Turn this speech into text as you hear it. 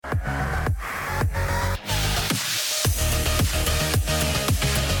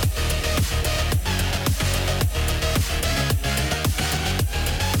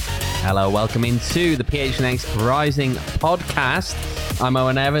hello. Welcome into the PHNX Rising podcast. I'm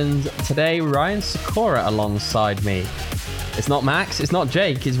Owen Evans. Today, Ryan Sikora alongside me. It's not Max, it's not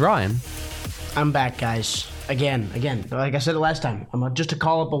Jake, it's Ryan. I'm back, guys. Again. Like I said the last time, I'm just a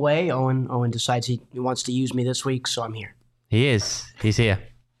call up away. Owen decides he wants to use me this week, so I'm here. He is. He's here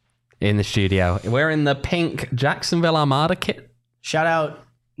in the studio. We're in the pink Jacksonville Armada kit. Shout out,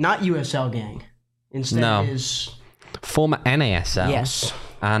 not USL gang. Instead is... former NASL. Yes.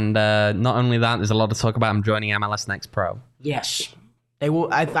 And not only that, there's a lot to talk about. I'm joining MLS Next Pro. Yes. They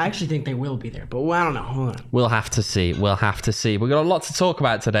will. I actually think they will be there, but I don't know. Hold on. We'll have to see. We've got a lot to talk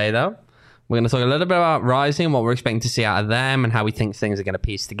about today, though. We're going to talk a little bit about Rising, what we're expecting to see out of them, and how we think things are going to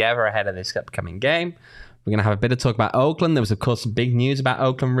piece together ahead of this upcoming game. We're going to have a bit of talk about Oakland. There was, of course, some big news about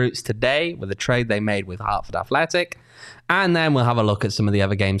Oakland Roots today with a trade they made with Hartford Athletic. And then we'll have a look at some of the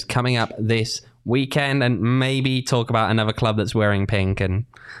other games coming up this weekend and maybe talk about another club that's wearing pink and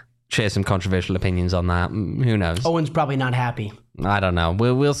share some controversial opinions on that. Who knows? Owen's probably not happy. I don't know.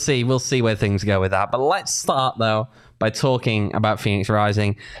 We'll see. We'll see where things go with that. But let's start, though, by talking about Phoenix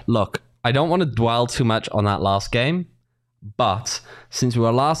Rising. Look, I don't want to dwell too much on that last game, but since we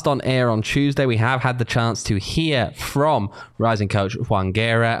were last on air on Tuesday, we have had the chance to hear from Rising coach Juan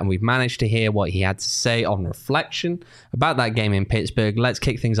Guerra, and we've managed to hear what he had to say on reflection about that game in Pittsburgh. Let's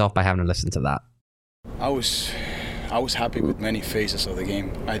kick things off by having a listen to that. I was happy with many phases of the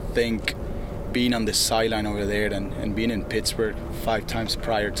game. I think being on the sideline over there and being in Pittsburgh 5 times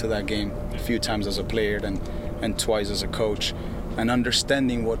prior to that game, a few times as a player and twice as a coach, and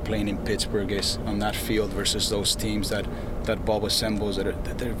understanding what playing in Pittsburgh is on that field versus those teams that Bob assembles,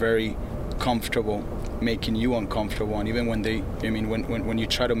 that they're very comfortable making you uncomfortable, and even when you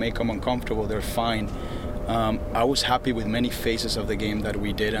try to make them uncomfortable, they're fine. I was happy with many phases of the game that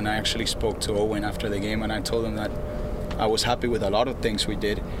we did, and I actually spoke to Owen after the game, and I told him that I was happy with a lot of things we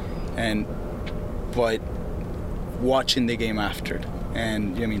did, but watching the game after,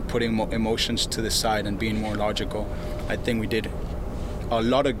 and putting emotions to the side and being more logical, I think we did a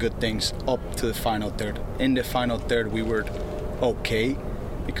lot of good things up to the final third. In the final third, we were okay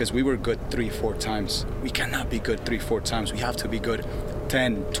because we were good 3-4 times. We cannot be good 3-4 times. We have to be good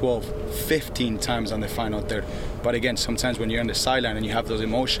 10, 12, 15 times on the final third. But again, sometimes when you're on the sideline and you have those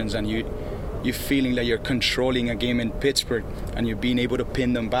emotions and you're feeling like you're controlling a game in Pittsburgh and you're being able to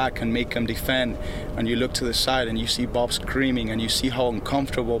pin them back and make them defend, and you look to the side and you see Bob screaming and you see how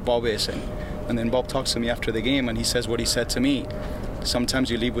uncomfortable Bob is, and then Bob talks to me after the game and he says what he said to me. Sometimes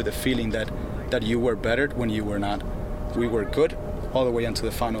you leave with the feeling that you were better when you were not. We were good all the way into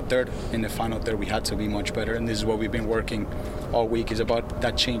the final third. In the final third, we had to be much better, and this is what we've been working all week, is about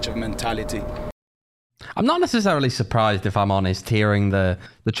that change of mentality. I'm not necessarily surprised, if I'm honest, hearing the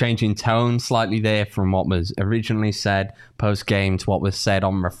change in tone slightly there from what was originally said post-game to what was said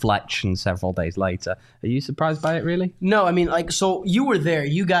on reflection several days later. Are you surprised by it, really? No, so you were there.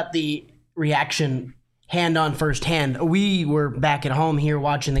 You got the reaction hand on first hand. We were back at home here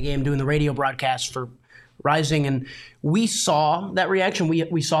watching the game, doing the radio broadcast for Rising, and we saw that reaction.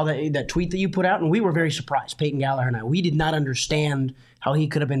 We saw that tweet that you put out, and we were very surprised, Peyton Gallagher and I. We did not understand how he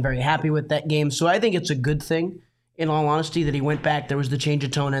could have been very happy with that game. So I think it's a good thing, in all honesty, that he went back. There was the change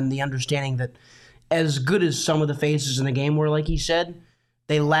of tone and the understanding that as good as some of the phases in the game were, like he said,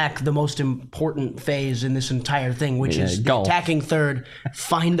 they lack the most important phase in this entire thing, which is the attacking third,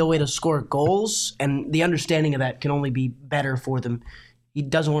 find a way to score goals, and the understanding of that can only be better for them. He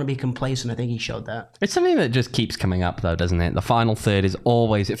doesn't want to be complacent. I think he showed that. It's something that just keeps coming up, though, doesn't it? The final third is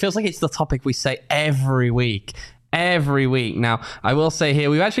always... It feels like it's the topic we say every week. Every week. Now, I will say here,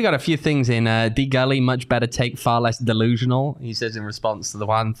 we've actually got a few things in. D. Gully, much better take, far less delusional, he says in response to the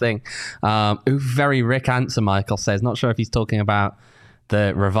one thing. Very Rick answer, Michael says. Not sure if he's talking about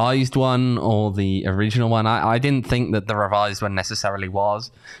the revised one or the original one. I didn't think that the revised one necessarily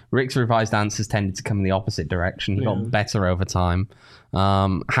was. Rick's revised answers tended to come in the opposite direction. He got better over time.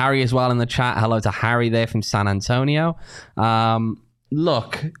 Harry as well in the chat. Hello to Harry there from San Antonio.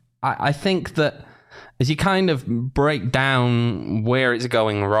 Look, I think that as you kind of break down where it's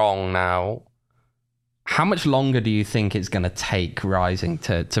going wrong now, how much longer do you think it's going to take Rising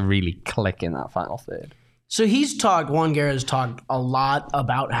to really click in that final third? So Juan Guerra has talked a lot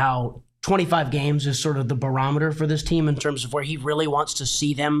about how 25 games is sort of the barometer for this team in terms of where he really wants to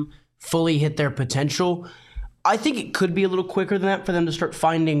see them fully hit their potential. I think it could be a little quicker than that for them to start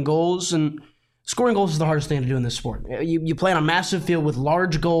finding goals, and scoring goals is the hardest thing to do in this sport. You play on a massive field with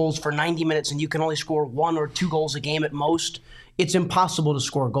large goals for 90 minutes and you can only score 1 or 2 goals a game at most. It's impossible to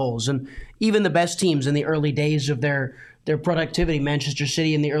score goals. And even the best teams in the early days of their productivity, Manchester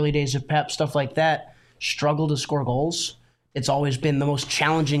City in the early days of Pep, stuff like that, struggle to score goals. It's always been the most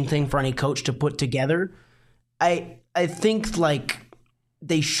challenging thing for any coach to put together. I think like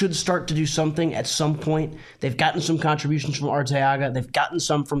they should start to do something at some point. They've gotten some contributions from Arteaga. They've gotten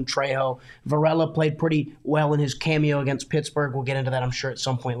some from Trejo. Varela played pretty well in his cameo against Pittsburgh. We'll get into that, I'm sure, at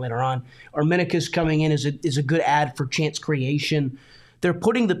some point later on. Arminicus coming in is a good add for chance creation. They're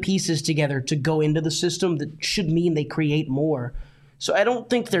putting the pieces together to go into the system that should mean they create more. So I don't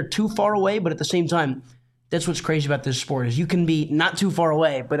think they're too far away, but at the same time, that's what's crazy about this sport is you can be not too far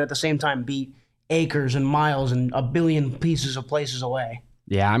away, but at the same time be acres and miles and a billion pieces of places away.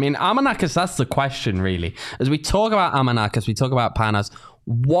 Yeah, I mean, Armenakis, that's the question, really. As we talk about Armenakis, we talk about Panos,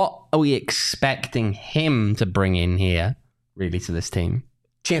 what are we expecting him to bring in here, really, to this team?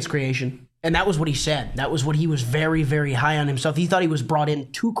 Chance creation. And that was what he said. That was what he was very, very high on himself. He thought he was brought in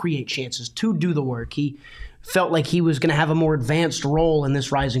to create chances, to do the work. He felt like he was going to have a more advanced role in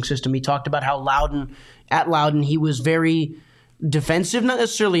this Rising system. He talked about how at Loudoun, he was very defensive, not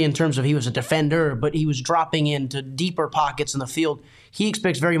necessarily in terms of he was a defender, but he was dropping into deeper pockets in the field. He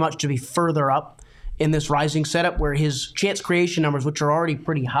expects very much to be further up in this Rising setup where his chance creation numbers, which are already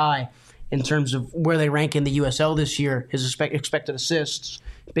pretty high in terms of where they rank in the USL this year, his expected assists,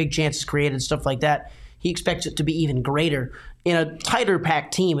 big chances created, stuff like that, he expects it to be even greater in a tighter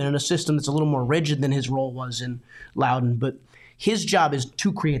packed team and in a system that's a little more rigid than his role was in Loudoun. But his job is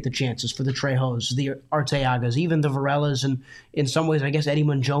to create the chances for the Trejos, the Arteagas, even the Varelas, and in some ways, I guess, Eddie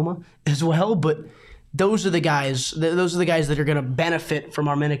Manjoma as well. But those are the guys. Those are the guys that are going to benefit from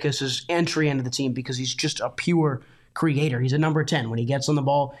Arminicus' entry into the team because he's just a pure creator. He's a number 10. When he gets on the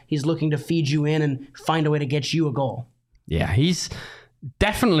ball, he's looking to feed you in and find a way to get you a goal. Yeah, he's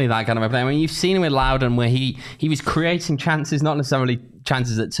definitely that kind of a player. I mean, you've seen him with Loudoun where he was creating chances, not necessarily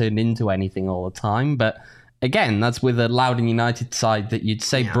chances that turned into anything all the time, but again, that's with a Loudoun United side that you'd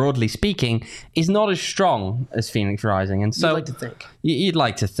say, broadly speaking, is not as strong as Phoenix Rising. And so you'd like to think. You'd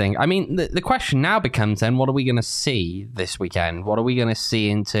like to think. I mean, the question now becomes then, what are we going to see this weekend? What are we going to see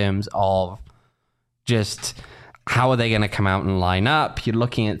in terms of just how are they going to come out and line up? You're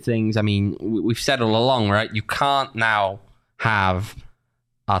looking at things, I mean, we've said all along, right? You can't now have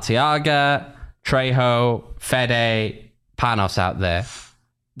Arteaga, Trejo, Fede, Panos out there.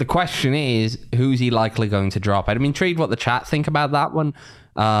 The question is, who's he likely going to drop? I'm intrigued what the chat think about that one.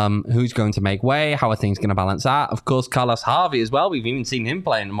 Who's going to make way? How are things going to balance out? Of course, Carlos Harvey as well. We've even seen him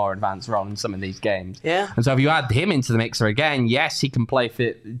playing a more advanced role in some of these games. Yeah. And so if you add him into the mixer again, yes, he can play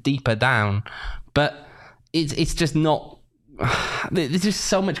fit deeper down. But it's just not... There's just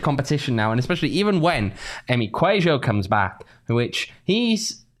so much competition now. And especially even when Emi Cuejo comes back, which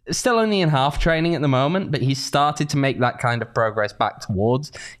he's still only in half training at the moment, but he's started to make that kind of progress back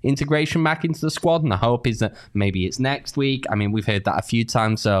towards integration back into the squad. And the hope is that maybe it's next week. I mean, we've heard that a few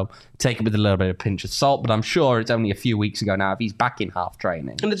times, so take it with a little bit of pinch of salt, but I'm sure it's only a few weeks ago now if he's back in half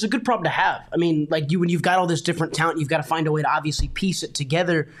training. And it's a good problem to have. I mean, like when you've got all this different talent, you've got to find a way to obviously piece it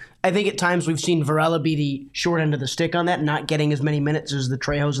together. I think at times we've seen Varela be the short end of the stick on that, not getting as many minutes as the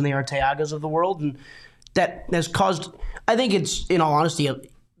Trejos and the Arteagas of the world. And that has caused, I think it's, in all honesty,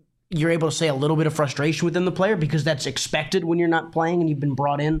 you're able to say a little bit of frustration within the player because that's expected when you're not playing and you've been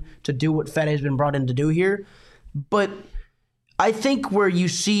brought in to do what Fede has been brought in to do here. But I think where you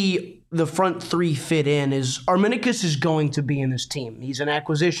see the front three fit in is Arminicus is going to be in this team. He's an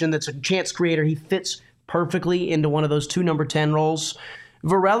acquisition that's a chance creator. He fits perfectly into one of those two number 10 roles.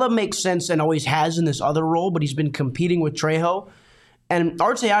 Varela makes sense and always has in this other role, but he's been competing with Trejo. And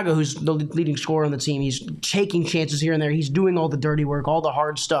Arteaga, who's the leading scorer on the team, he's taking chances here and there. He's doing all the dirty work, all the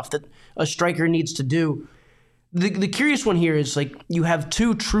hard stuff that a striker needs to do. The curious one here is like you have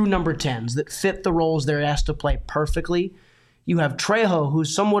two true number 10s that fit the roles they're asked to play perfectly. You have Trejo,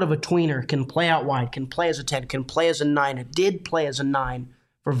 who's somewhat of a tweener, can play out wide, can play as a 10, can play as a 9. It did play as a 9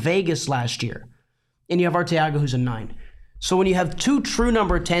 for Vegas last year. And you have Arteaga, who's a 9. So when you have two true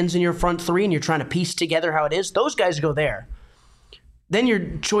number 10s in your front three and you're trying to piece together how it is, those guys go there. Then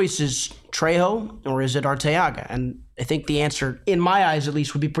your choice is Trejo or is it Arteaga? And I think the answer, in my eyes at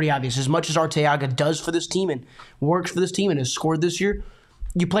least, would be pretty obvious. As much as Arteaga does for this team and works for this team and has scored this year,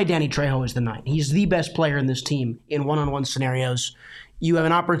 you play Danny Trejo as the 9. He's the best player in this team in one-on-one scenarios. You have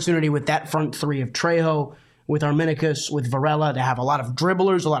an opportunity with that front three of Trejo, with Arminicus, with Varela to have a lot of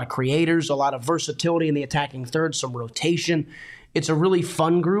dribblers, a lot of creators, a lot of versatility in the attacking third, some rotation. It's a really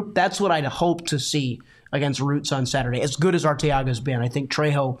fun group. That's what I'd hope to see against Roots on Saturday. As good as Arteaga's been, I think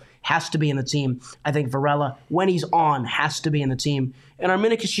Trejo has to be in the team. I think Varela, when he's on, has to be in the team. And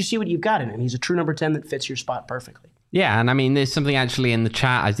Arminicus, you see what you've got in him. He's a true number 10 that fits your spot perfectly. Yeah, and I mean, there's something actually in the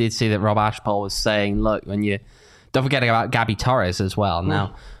chat. I did see that Rob Ashpole was saying, look, when you don't forget about Gabby Torres as well.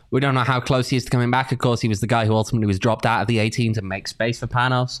 Now, We don't know how close he is to coming back. Of course, he was the guy who ultimately was dropped out of the 18 to make space for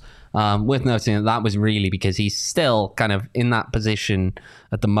Panos. Worth noting that was really because he's still kind of in that position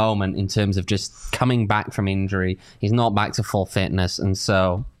at the moment in terms of just coming back from injury. He's not back to full fitness. And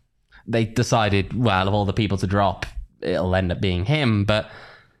so they decided, well, of all the people to drop, it'll end up being him. But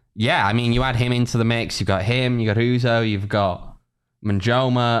yeah, I mean, you add him into the mix. You've got him, you've got Uzo, you've got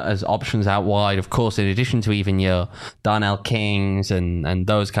Manjoma as options out wide, of course, in addition to even your Darnell Kings and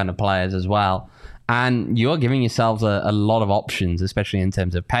those kind of players as well. And you're giving yourselves a lot of options, especially in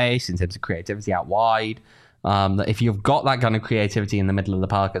terms of pace, in terms of creativity out wide. That if you've got that kind of creativity in the middle of the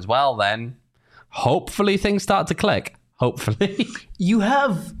park as well, then hopefully things start to click. Hopefully. You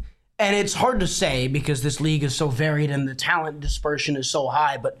have, and it's hard to say because this league is so varied and the talent dispersion is so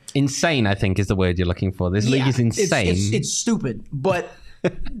high, but insane, I think, is the word you're looking for. This league is insane. It's stupid, but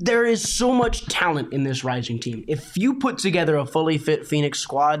there is so much talent in this Rising team. If you put together a fully fit Phoenix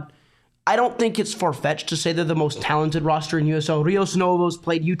squad, I don't think it's far-fetched to say they're the most talented roster in USL. Rios Novos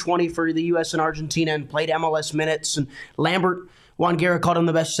played U20 for the US and Argentina and played MLS minutes, and Lambert, Juan Guerra called him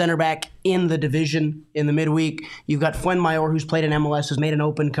the best center back in the division in the midweek. You've got Fuenmayor, who's played in MLS, has made an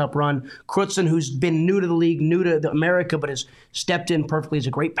Open Cup run. Crutzen, who's been new to the league, new to America, but has stepped in perfectly. He's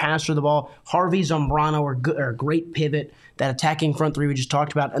a great passer of the ball. Harvey Zambrano are a great pivot. That attacking front three we just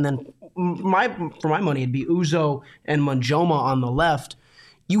talked about. And then for my money, it'd be Uzo and Manjoma on the left.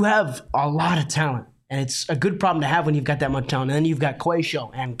 You have a lot of talent, and it's a good problem to have when you've got that much talent. And then you've got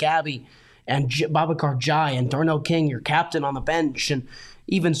Quaisho and Gabby and Babacar Jai and Darnell King, your captain, on the bench, and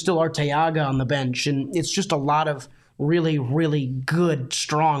even still Arteaga on the bench. And it's just a lot of really, really good,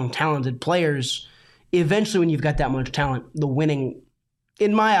 strong, talented players. Eventually, when you've got that much talent, the winning,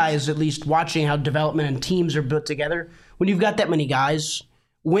 in my eyes at least, watching how development and teams are built together, when you've got that many guys,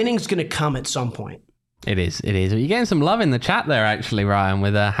 winning's going to come at some point. It is. You're getting some love in the chat there, actually, Ryan,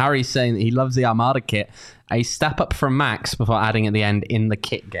 with Harry saying that he loves the Armada kit. A step up from Max before adding at the end in the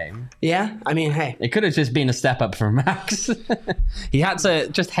kit game. Yeah, I mean, hey. It could have just been a step up from Max. He had to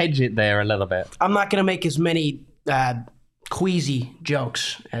just hedge it there a little bit. I'm not going to make as many queasy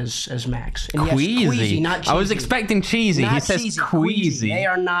jokes as Max. And queasy? Yes, queasy, not cheesy. I was expecting cheesy. Not he says cheesy, queasy. They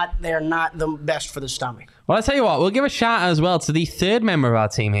are not the best for the stomach. Well, I'll tell you what, we'll give a shout out as well to the third member of our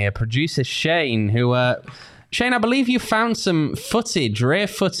team here, producer Shane, who... Shane, I believe you found some rare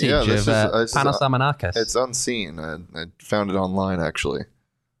footage of Panos Lamanakis. It's unseen. I found it online, actually.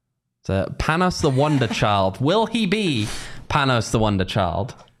 So, Panos the Wonder Child. Will he be Panos the Wonder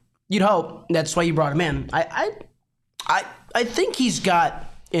Child? You'd hope. That's why you brought him in. I think he's got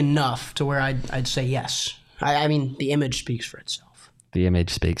enough to where I'd say yes. I mean, the image speaks for itself. The image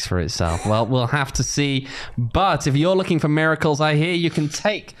speaks for itself. Well, we'll have to see. But if you're looking for miracles, I hear you can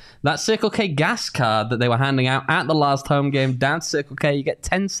take that Circle K gas card that they were handing out at the last home game down to Circle K. You get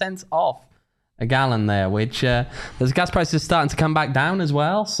 10 cents off a gallon there, which those gas prices starting to come back down as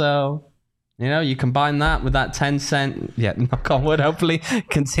well. So, you combine that with that 10 cent, knock on wood, hopefully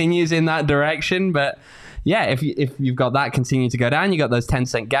continues in that direction. But yeah, if you've got that continue to go down, you got those 10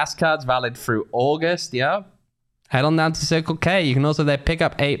 cent gas cards valid through August. Yeah. Head on down to Circle K. You can also there pick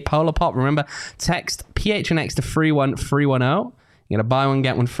up a Polar Pop. Remember, text PHNX to 31310. You're going to buy one,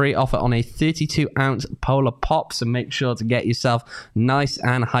 get one free offer on a 32-ounce Polar Pop. So make sure to get yourself nice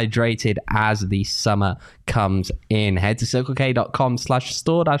and hydrated as the summer comes in. Head to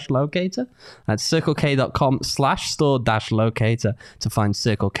circlek.com/store-locator. That's circlek.com/store-locator to find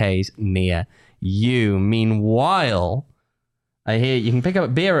Circle K's near you. Meanwhile, I hear you can pick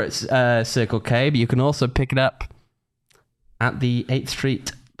up beer at Circle K, but you can also pick it up at the 8th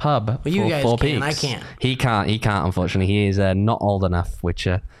Street pub well, you for guys 4 can. Peaks. I can't. He can't, unfortunately. He is not old enough, which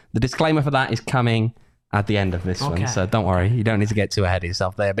the disclaimer for that is coming at the end of this one. So don't worry. You don't need to get too ahead of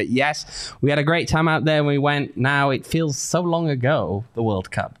yourself there. But yes, we had a great time out there when we went. Now, it feels so long ago, the World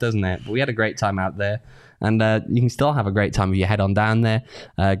Cup, doesn't it? But we had a great time out there. And you can still have a great time if you head on down there.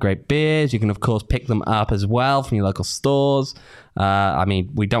 Great beers. You can, of course, pick them up as well from your local stores. I mean,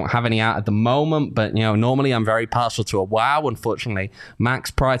 we don't have any out at the moment, but, normally I'm very partial to a WOW. Unfortunately,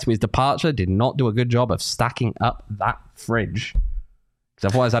 Max, prior to his departure, did not do a good job of stacking up that fridge.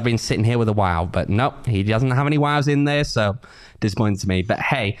 Because otherwise I've been sitting here with a WOW. But nope, he doesn't have any WOWs in there, so disappointing to me. But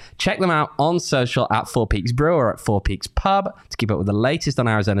hey, check them out on social at 4 Peaks Brew or at 4 Peaks Pub to keep up with the latest on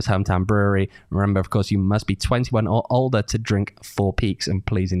Arizona's hometown brewery. Remember, of course, you must be 21 or older to drink 4 Peaks, and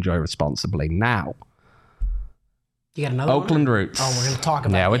please enjoy responsibly. Now, you got another Oakland one? Roots. Oh, we're going to talk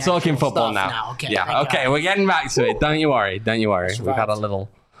about we're talking football now. Okay. Yeah, okay, we're getting back to it. Don't you worry. We've had a little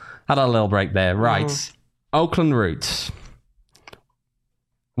break there. Right. Oakland Roots.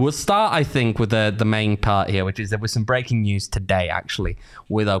 We'll start, I think, with the main part here, which is there was some breaking news today, actually,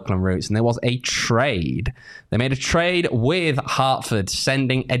 with Oakland Roots, and there was a trade. They made a trade with Hartford,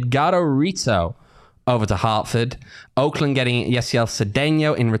 sending Edgardo Rito over to Hartford. Oakland getting Yesiel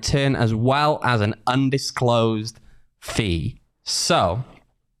Cedeno in return, as well as an undisclosed fee. So,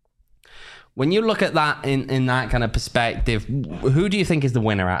 when you look at that in that kind of perspective, who do you think is the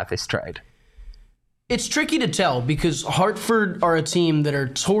winner out of this trade? It's tricky to tell because Hartford are a team that are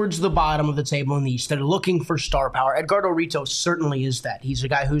towards the bottom of the table in the East. They're looking for star power. Edgardo Rito certainly is that. He's a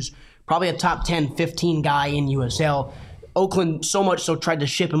guy who's probably a top 10, 15 guy in USL. Oakland so much so tried to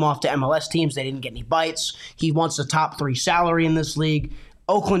ship him off to MLS teams. They didn't get any bites. He wants a top 3 salary in this league.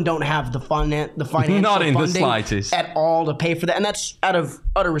 Oakland don't have the financial Not in the funding slightest. at all to pay for that. And that's out of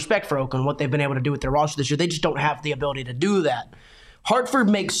utter respect for Oakland, what they've been able to do with their roster this year. They just don't have the ability to do that. Hartford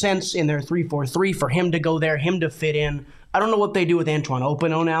makes sense in their 3-4-3 for him to go there, him to fit in. I don't know what they do with Antoine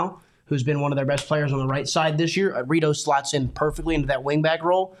Openo now, who's been one of their best players on the right side this year. Rito slots in perfectly into that wingback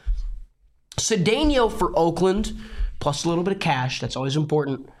role. Cedeno for Oakland, plus a little bit of cash, that's always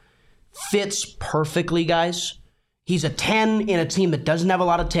important, fits perfectly, guys. He's a 10 in a team that doesn't have a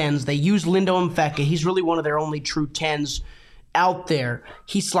lot of 10s. They use Lindo Mfeka. He's really one of their only true 10s out there.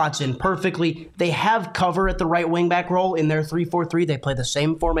 He slots in perfectly. They have cover at the right wingback role in their 3-4-3. They play the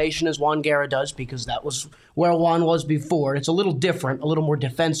same formation as Juan Guerra does because that was where Juan was before. It's a little different, a little more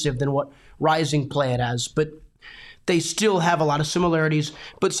defensive than what Rising play it as, but they still have a lot of similarities.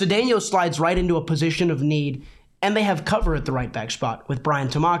 But Cedeno slides right into a position of need, and they have cover at the right back spot with Brian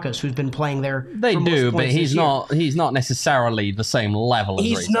Tomakas, who's been playing there. They do, but he's not necessarily the same level as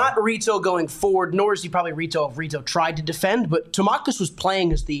He's Rito. not Rito going forward, nor is he probably Rito if Rito tried to defend, but Tomakas was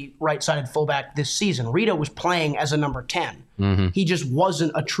playing as the right-sided fullback this season. Rito was playing as a number 10. Mm-hmm. He just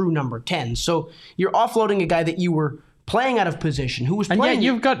wasn't a true number 10. So you're offloading a guy that you were playing out of position, who was playing... And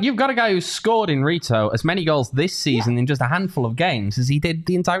yet you've got a guy who scored in Rito as many goals this season in just a handful of games as he did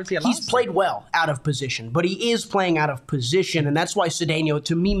the entirety of last He's played well out of position, but he is playing out of position, and that's why Cedeno,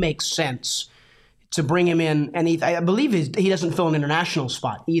 to me, makes sense to bring him in. And I believe he doesn't fill an international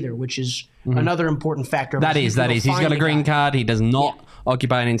spot either, which is another important factor. That is. He's got a green card. He does not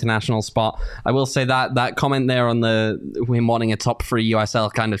occupy an international spot. I will say that comment there on him wanting a top 3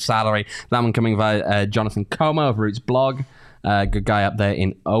 USL kind of salary, that one coming via Jonathan Como of Roots Blog, good guy up there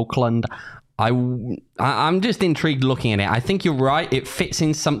in Oakland. I'm just intrigued looking at it. I think you're right. It fits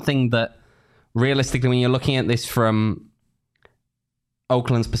in something that realistically, when you're looking at this from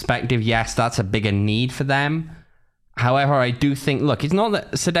Oakland's perspective, yes, that's a bigger need for them. However, I do think, look, it's not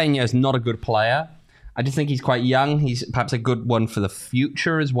that Cedeno is not a good player. I just think he's quite young. He's perhaps a good one for the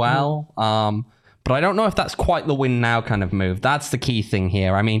future as well. But I don't know if that's quite the win now kind of move. That's the key thing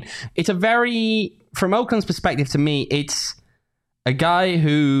here. I mean, it's a very, from Oakland's perspective to me, it's a guy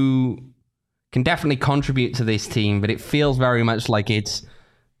who can definitely contribute to this team, but it feels very much like it's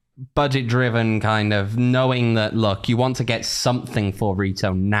budget-driven, kind of knowing that, look, you want to get something for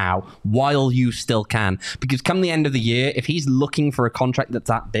Rito now while you still can. Because come the end of the year, if he's looking for a contract that's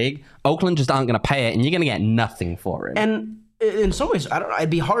that big, Oakland just aren't going to pay it, and you're going to get nothing for it. And in some ways, it'd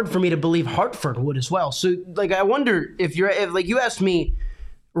be hard for me to believe Hartford would as well. So, like, I wonder if you asked me,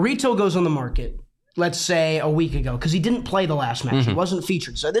 Rito goes on the market, let's say a week ago, because he didn't play the last match. He wasn't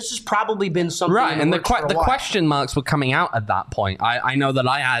featured. So this has probably been something right, and the while. question marks were coming out at that point. I know that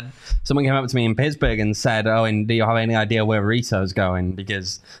I had someone came up to me in Pittsburgh and said, "Oh, and do you have any idea where Rito's going?"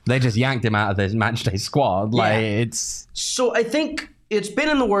 Because they just yanked him out of this matchday squad. So I think it's been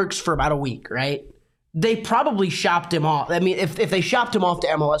in the works for about a week, right? They probably shopped him off. I mean, if they shopped him off to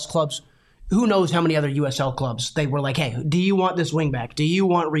MLS clubs, who knows how many other USL clubs they were like, "Hey, do you want this wingback? Do you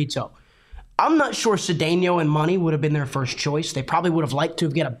want Rito?" I'm not sure Cedeno and money would have been their first choice. They probably would have liked to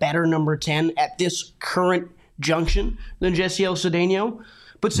get a better number 10 at this current junction than Yesiel Cedeno.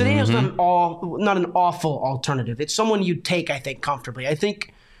 But Cedeno's not an awful alternative. It's someone you'd take, I think, comfortably. I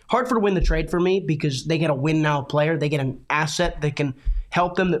think Hartford win the trade for me because they get a win-now player. They get an asset that can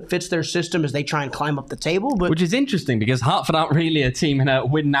help them, that fits their system as they try and climb up the table. But which is interesting because Hartford aren't really a team in a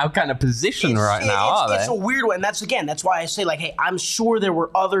win-now kind of position right now, are they? It's a weird one. That's why I say, like, hey, I'm sure there were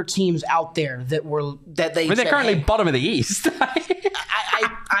other teams out there that they. But they're currently bottom of the East.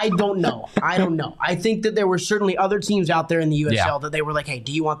 I don't know. I think that there were certainly other teams out there in the USL that they were like, hey,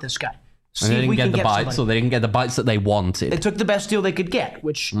 do you want this guy? And they didn't get the bites, or they didn't get the bites that they wanted. They took the best deal they could get,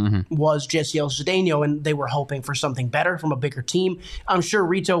 which was Yesiel Cedeno, and they were hoping for something better from a bigger team. I'm sure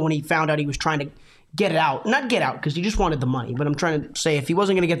Rito, when he found out he was trying to not get out, because he just wanted the money, but I'm trying to say if he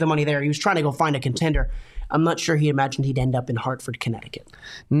wasn't going to get the money there, he was trying to go find a contender. I'm not sure he imagined he'd end up in Hartford, Connecticut.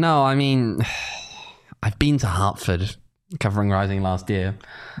 No, I mean, I've been to Hartford covering Rising last year.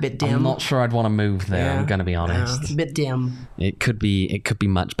 Bit dim. I'm not sure I'd want to move there. I'm going to be honest. Bit dim. It could be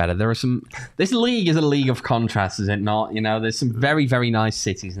much better. There are some. This league is a league of contrasts, is it not? You know, there's some very, very nice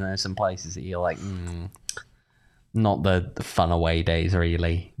cities, and there's some places that you're like, not the fun away days,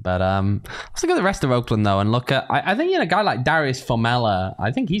 really. But let's look at the rest of Oakland, though, and look at. I think a guy like Darius Formella.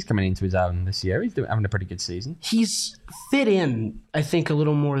 I think he's coming into his own this year. He's having a pretty good season. He's fit in, I think, a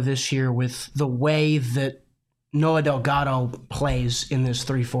little more this year with the way that Noah Delgado plays in this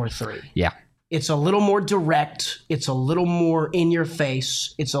 3-4-3. Yeah. It's a little more direct. It's a little more in your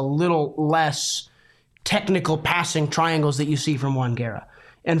face. It's a little less technical passing triangles that you see from Juan Guerra.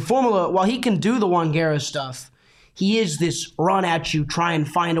 And Formula, while he can do the Juan Guerra stuff, he is this run at you, try and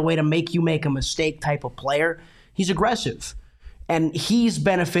find a way to make you make a mistake type of player. He's aggressive. And he's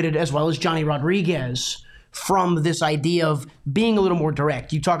benefited, as well as Johnny Rodriguez, from this idea of being a little more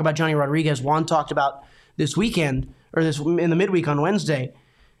direct. You talk about Johnny Rodriguez. Juan talked about this weekend, or this in the midweek on Wednesday.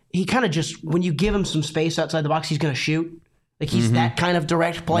 He kind of just, when you give him some space outside the box, he's going to shoot. Like, he's that kind of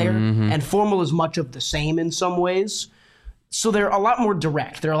direct player. And Formula is much of the same in some ways. So they're a lot more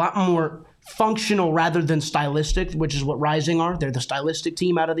direct. They're a lot more functional rather than stylistic, which is what Rising are. They're the stylistic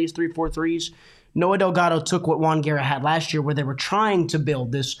team out of these 3-4-3s. Noah Delgado took what Juan Guerra had last year, where they were trying to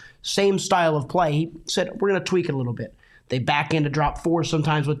build this same style of play. He said, we're going to tweak it a little bit. They back into drop 4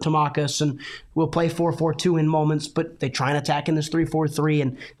 sometimes with Tamakas, and we'll play 4-4-2 in moments, but they try and attack in this 3-4-3,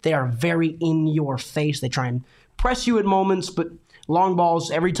 and they are very in your face. They try and press you at moments, but long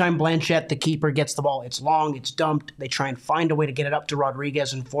balls, every time Blanchette, the keeper, gets the ball, it's long, it's dumped. They try and find a way to get it up to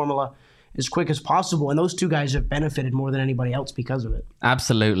Rodriguez and Formula as quick as possible, and those two guys have benefited more than anybody else because of it.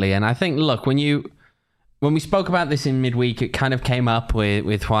 Absolutely, and I think, look, when we spoke about this in midweek, it kind of came up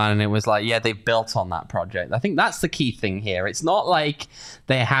with Juan, and it was like, yeah, they've built on that project. I think that's the key thing here. It's not like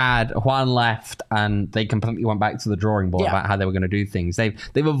they had Juan left and they completely went back to the drawing board about how they were going to do things. They've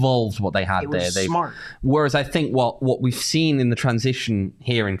evolved what they had there. They've smart. Whereas I think what we've seen in the transition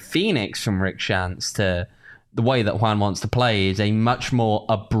here in Phoenix from Rick Schantz to the way that Juan wants to play is a much more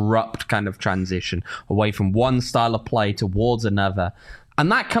abrupt kind of transition away from one style of play towards another. And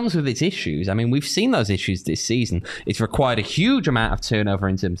that comes with its issues. I mean, we've seen those issues this season. It's required a huge amount of turnover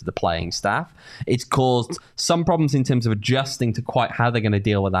in terms of the playing staff. It's caused some problems in terms of adjusting to quite how they're going to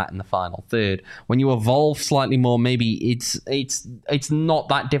deal with that in the final third. When you evolve slightly more, maybe it's not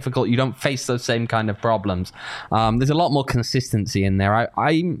that difficult. You don't face those same kind of problems. There's a lot more consistency in there.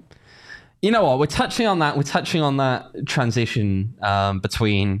 You know what? We're touching on that. We're touching on that transition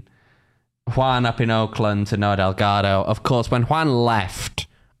between Juan up in Oakland to Noah Delgado. Of course, when Juan left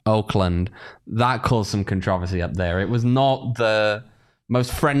Oakland, that caused some controversy up there. It was not the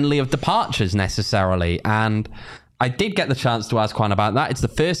most friendly of departures necessarily. And I did get the chance to ask Juan about that. It's the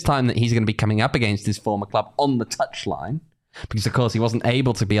first time that he's going to be coming up against his former club on the touchline, because, of course, he wasn't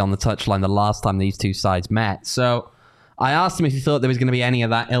able to be on the touchline the last time these two sides met. So I asked him if he thought there was going to be any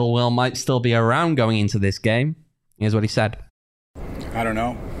of that ill will might still be around going into this game. Here's what he said. I don't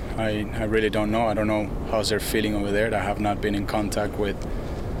know. I really don't know. I don't know how's their feeling over there. I have not been in contact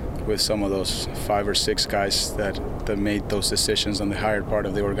with some of those 5 or 6 guys that made those decisions on the higher part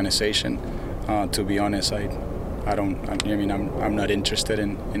of the organization. To be honest, I'm not interested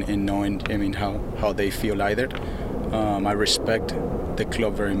in knowing how they feel either. I respect the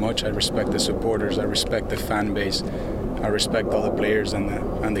club very much. I respect the supporters. I respect the fan base. I respect all the players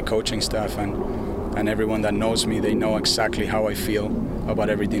and the coaching staff and everyone that knows me. They know exactly how I feel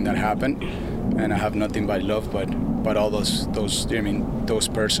about everything that happened, and I have nothing but love. But all those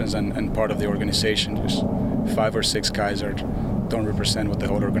persons and part of the organization, just 5 or 6 guys don't represent what the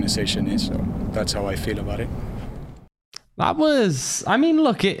whole organization is. So that's how I feel about it. That was, I mean,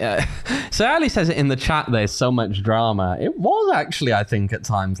 look, so Ali says it in the chat, there's so much drama. It was actually, I think, at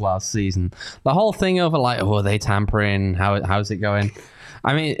times last season. The whole thing over like, oh, are they tampering? How's it going?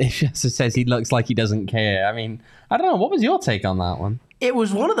 I mean, it just says he looks like he doesn't care. I mean, I don't know. What was your take on that one? It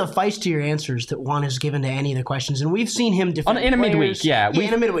was one of the feistier answers that Juan has given to any of the questions, and we've seen him defend in a midweek,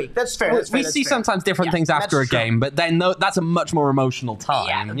 in a midweek. That's fair. We see sometimes different things after a game, but then that's a much more emotional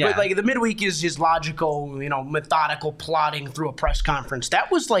time. Yeah, but like the midweek is his logical, methodical plotting through a press conference. That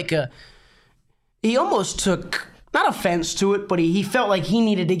was like he almost took, not offense to it, but he felt like he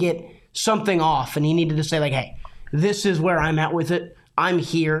needed to get something off, and he needed to say like, hey, this is where I'm at with it. I'm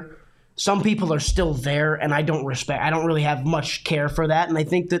here. Some people are still there, and I don't really have much care for that. And I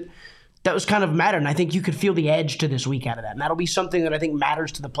think that was kind of mattered. And I think you could feel the edge to this week out of that. And that'll be something that I think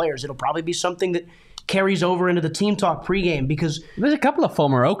matters to the players. It'll probably be something that carries over into the team talk pregame, because there's a couple of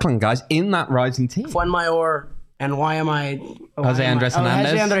former Oakland guys in that Rising team. Fuenmayor And why am I? Jose Andres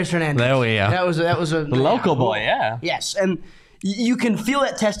Hernandez. Jose Andres Hernandez. There we are. That was a The local boy, yeah. Yes, and you can feel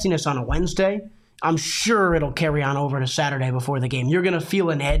that testiness on a Wednesday. I'm sure it'll carry on over to Saturday before the game. You're going to feel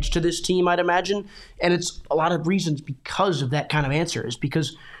an edge to this team, I'd imagine. And it's a lot of reasons because of that kind of answer, is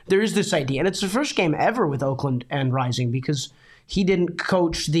because there is this idea. And it's the first game ever with Oakland and Rising, because he didn't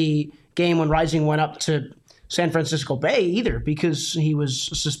coach the game when Rising went up to San Francisco Bay either, because he was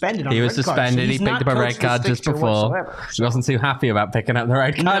suspended on He the was red card. suspended. So He picked up a red card just before. He wasn't too happy about picking up the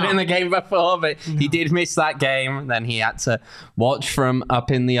red card in the game before, but he did miss that game. Then he had to watch from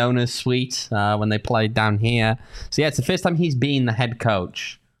up in the owner's suite when they played down here. So yeah, it's the first time he's been the head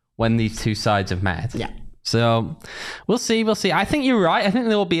coach when these two sides have met. Yeah. So we'll see. I think you're right. I think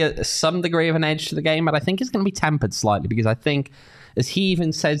there will be some degree of an edge to the game, but I think it's going to be tempered slightly, because I think, as he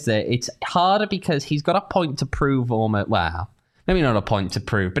even says there, it's harder because he's got a point to prove almost. Well, maybe not a point to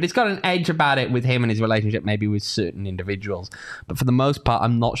prove, but he's got an edge about it with him and his relationship maybe with certain individuals. But for the most part,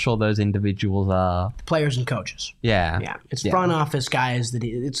 I'm not sure those individuals are players and coaches. Yeah. Yeah. It's front office guys that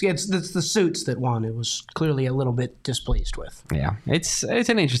it's the suits that won. It was clearly a little bit displeased with. Yeah. It's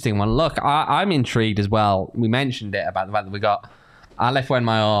an interesting one. Look, I'm intrigued as well. We mentioned it about the fact that we got Aleph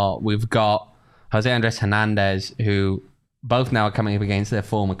Fuenmayor, we've got Jose Andres Hernandez, who both now are coming up against their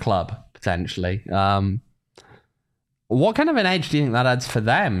former club, potentially. What kind of an edge do you think that adds for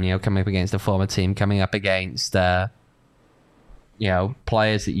them, coming up against a former team, coming up against, players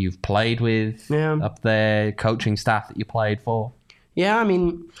that you've played with up there, coaching staff that you played for? Yeah, I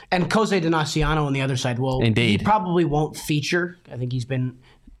mean, and Jose Donaciano on the other side, he probably won't feature. I think he's been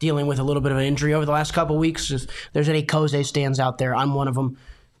dealing with a little bit of an injury over the last couple of weeks. If there's any Jose stands out there, I'm one of them.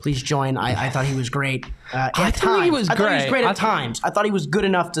 Please join. I thought he was great. I thought he was great at times. I thought he was good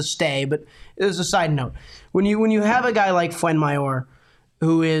enough to stay. But as a side note, when you have a guy like Fuenmayor,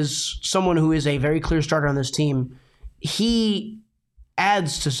 who is someone who is a very clear starter on this team, he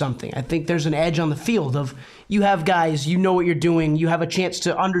adds to something. I think there's an edge on the field of, you have guys, you know what you're doing. You have a chance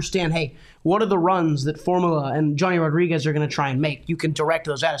to understand, hey, what are the runs that Formula and Johnny Rodriguez are going to try and make? You can direct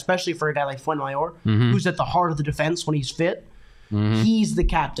those out, especially for a guy like Fuenmayor, who's at the heart of the defense when he's fit. He's the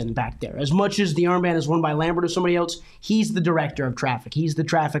captain back there. As much as the armband is won by Lambert or somebody else, he's the director of traffic. He's the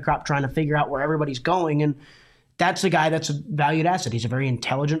traffic cop trying to figure out where everybody's going, and that's a guy that's a valued asset. He's a very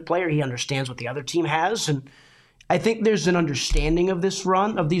intelligent player. He understands what the other team has, and I think there's an understanding of these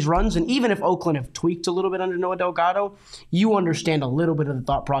runs, and even if Oakland have tweaked a little bit under Noah Delgado, you understand a little bit of the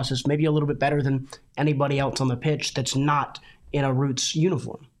thought process, maybe a little bit better than anybody else on the pitch that's not in a Roots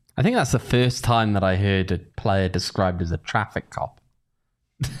uniform. I think that's the first time that I heard a player described as a traffic cop.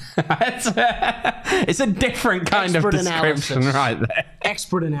 It's a different kind of description right there.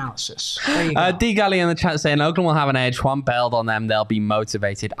 Expert analysis. There you go. D. Gully in the chat saying Oakland will have an edge. Juan build on them. They'll be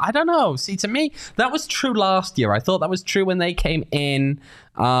motivated. I don't know. See, to me, that was true last year. I thought that was true when they came in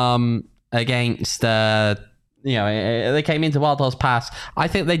against... they came into Wild Horse Pass. I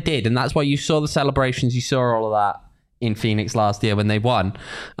think they did, and that's why you saw the celebrations. You saw all of that in Phoenix last year when they won.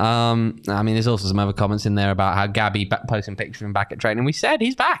 I mean, there's also some other comments in there about how Gabby posting pictures of him back at training. We said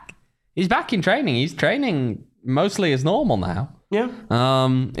he's back. He's back in training. He's training mostly as normal now. Yeah.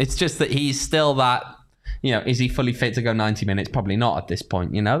 It's just that he's still that, is he fully fit to go 90 minutes? Probably not at this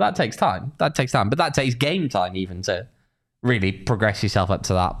point. That takes time. But that takes game time even to really progress yourself up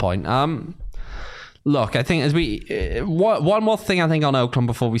to that point. Look, I think one more thing I think on Oakland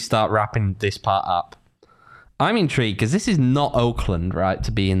before we start wrapping this part up. I'm intrigued because this is not Oakland, right,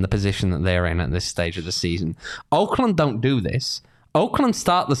 to be in the position that they're in at this stage of the season. Oakland don't do this. Oakland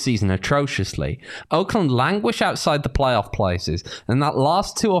start the season atrociously. Oakland languish outside the playoff places. And that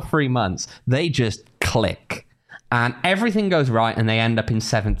last 2 or 3 months, they just click. And everything goes right and they end up in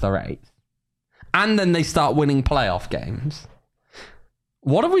 7th or 8th. And then they start winning playoff games.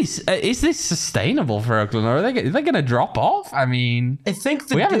 Is this sustainable for Oakland, or are they going to drop off? I mean, I think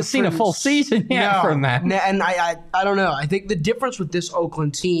we haven't seen a full season yet from them. And I don't know. I think the difference with this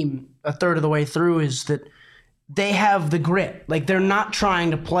Oakland team a third of the way through is that they have the grit. Like, they're not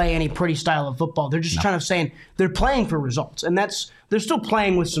trying to play any pretty style of football. They're just trying to saying they're playing for results, and they're still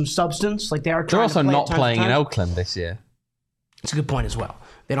playing with some substance. Like, they are. They're also not playing in Oakland this year. It's a good point as well.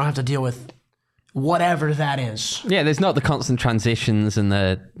 They don't have to deal with whatever that is. Yeah, there's not the constant transitions and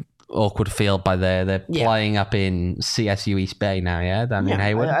the awkward field by there. They're playing up in CSU East Bay now, down in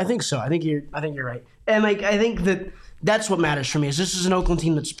Hayward. I think so. I think you're right. And I think that's what matters for me. Is this is an Oakland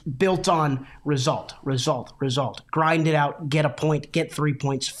team that's built on result. Grind it out, get a point, get 3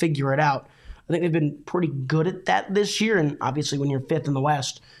 points, figure it out. I think they've been pretty good at that this year. And obviously, when you're 5th in the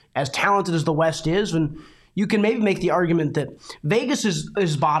West, as talented as the West is, and you can maybe make the argument that Vegas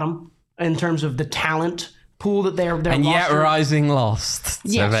is bottom in terms of the talent pool that they're and yet lost Rising lost to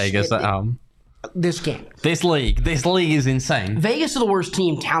Yes, Vegas at home. this game. This league is insane. Vegas are the worst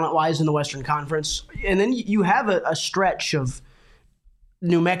team talent-wise in the Western Conference. And then you have a stretch of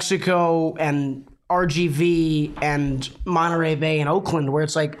New Mexico and RGV and Monterey Bay and Oakland where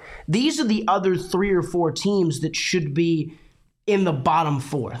it's like these are the other 3 or 4 teams that should be in the bottom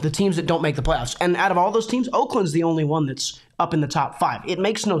 4, the teams that don't make the playoffs. And out of all those teams, Oakland's the only one that's up in the top 5. It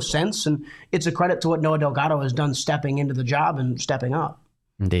makes no sense, and it's a credit to what Noah Delgado has done stepping into the job and stepping up.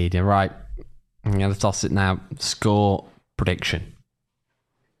 Indeed, you're right. I'm going to toss it now. Score prediction.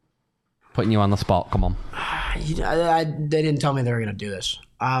 Putting you on the spot. Come on. They didn't tell me they were going to do this.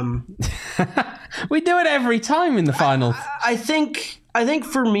 We do it every time in the final. I think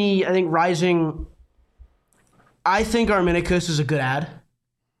for me, I think Rising. I think Arminicus is a good ad.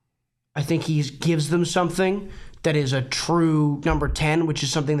 I think he gives them something that is a true number 10, which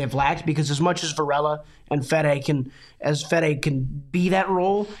is something they've lacked. Because as much as Varela and Fede can be that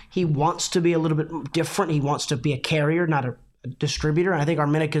role, he wants to be a little bit different. He wants to be a carrier, not a distributor. And I think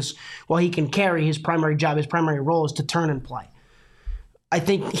Arminicus, while he can carry, his primary job, his primary role is to turn and play. I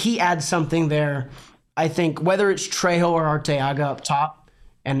think he adds something there. I think whether it's Trejo or Arteaga up top,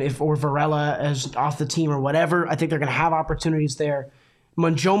 or Varela as off the team or whatever, I think they're going to have opportunities there.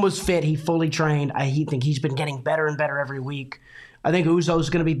 Monjoma's fit. He fully trained. I think he's been getting better and better every week. I think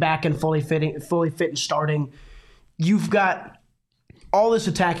Uzo's going to be back and fully fit and starting. You've got all this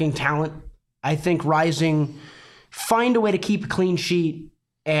attacking talent. I think Rising find a way to keep a clean sheet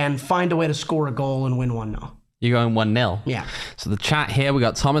and find a way to score a goal and win 1-0. You're going 1-0. Yeah. So the chat here, we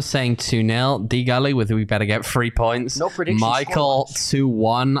got Thomas saying 2-0. D Gully with we better get 3 points. No predictions. Michael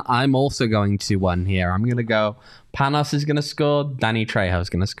 2-1. I'm also going 2-1 here. I'm going to go Panos is going to score. Danny Trejo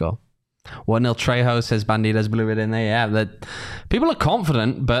is going to score. 1-0 Trejo, says Banditas blew it in there. Yeah, that people are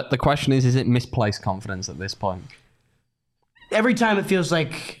confident, but the question is it misplaced confidence at this point? Every time it feels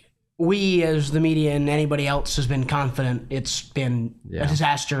like we as the media and anybody else has been confident, it's been a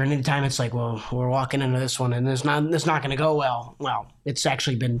disaster. And anytime it's like, well, we're walking into this one and it's not going to go well. Well, it's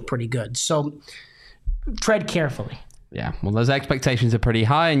actually been pretty good. So tread carefully. Yeah, well, those expectations are pretty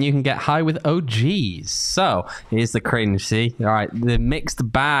high, and you can get high with OGs. So here's the cringe, see? All right, the mixed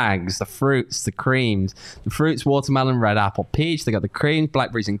bags, the fruits, the creams. The fruits, watermelon, red apple, peach. They got the creams,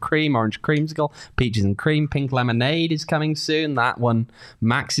 blackberries and cream, orange creamsicle, peaches and cream, pink lemonade is coming soon. That one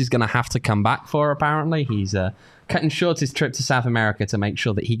Max is going to have to come back for, apparently. He's cutting short his trip to South America to make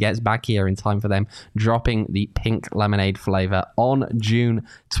sure that he gets back here in time for them dropping the pink lemonade flavor on June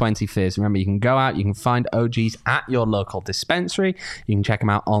 21st. Remember, you can go out, you can find OGs at your local dispensary. You can check them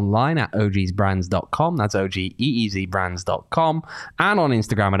out online at ogsbrands.com. That's OGEEZbrands.com, and on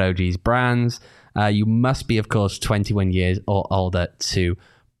Instagram at ogsbrands. You must be, of course, 21 years or older to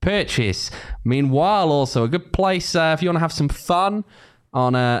purchase. Meanwhile, also a good place if you want to have some fun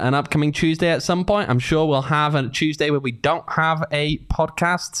on an upcoming Tuesday at some point. I'm sure we'll have a Tuesday where we don't have a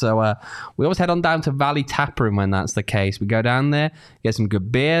podcast. So we always head on down to Valley Taproom when that's the case. We go down there, get some good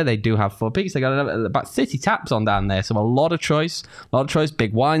beer. They do have 4 peaks. They got about 30 taps on down there. So a lot of choice,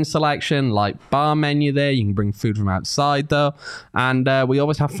 big wine selection, light bar menu there. You can bring food from outside though. And we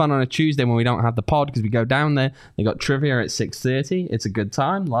always have fun on a Tuesday when we don't have the pod because we go down there. They got trivia at 6:30. It's a good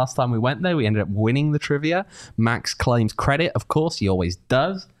time. Last time we went there, we ended up winning the trivia. Max claims credit, of course. He always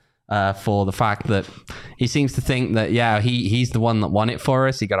does, for the fact that he seems to think that, he's the one that won it for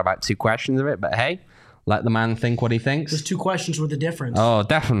us. He got about 2 questions of it, but hey, let the man think what he thinks. Those 2 questions were the difference. Oh,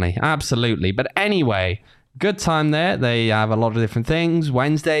 definitely. Absolutely. But anyway, good time there. They have a lot of different things.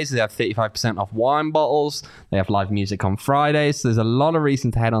 Wednesdays, they have 35% off wine bottles. They have live music on Fridays. So there's a lot of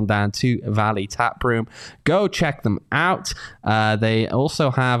reason to head on down to Valley Taproom. Go check them out. They also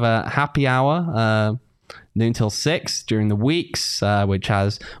have a happy hour, noon till 6 during the weeks, which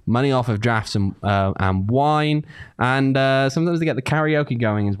has money off of drafts and wine, and sometimes they get the karaoke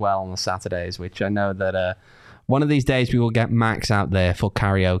going as well on the Saturdays, which I know that one of these days we will get Max out there for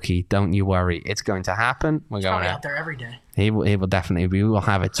karaoke. Don't you worry, it's going to happen. We're going out there every day. He will definitely. We will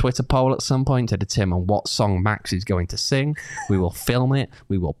have a Twitter poll at some point to determine what song Max is going to sing. We will film it.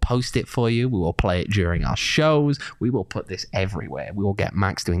 We will post it for you. We will play it during our shows. We will put this everywhere. We will get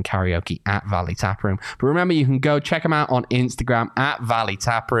Max doing karaoke at Valley Taproom. But remember, you can go check them out on Instagram at Valley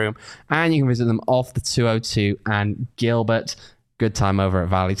Taproom, and you can visit them off the 202 and Gilbert. Good time over at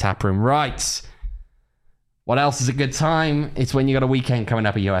Valley Taproom. Right. What else is a good time? It's when you got a weekend coming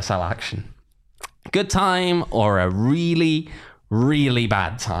up at USL action. Good time or a really, really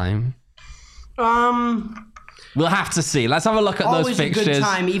bad time? We'll have to see. Let's have a look at Always those a fixtures. good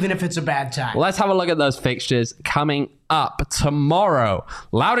time, even if it's a bad time. Let's have a look at those fixtures coming up tomorrow.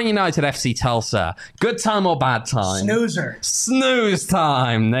 Loudoun United FC Tulsa. Good time or bad time? Snooze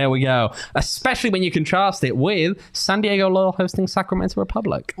time. There we go. Especially when you contrast it with San Diego Loyal hosting Sacramento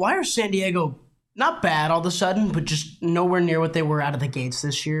Republic. Why are San Diego not bad all of a sudden, but just nowhere near what they were out of the gates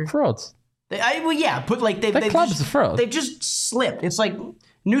this year? Frauds. Their club's a fraud. They just slipped. It's like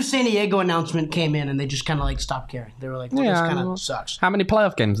new San Diego announcement came in and they just kind of like stopped caring. They were like, well, this kind of sucks. How many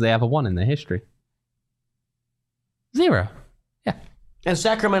playoff games they ever won in their history? 0. Yeah. And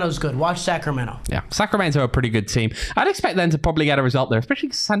Sacramento's good. Watch Sacramento. Yeah. Sacramento are a pretty good team. I'd expect them to probably get a result there, especially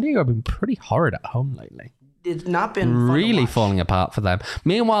because San Diego have been pretty horrid at home lately. It's not been fun really to watch. falling apart for them.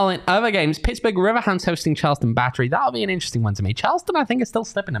 Meanwhile, in other games, Pittsburgh Riverhounds hosting Charleston Battery. That'll be an interesting one to me. Charleston, I think, is still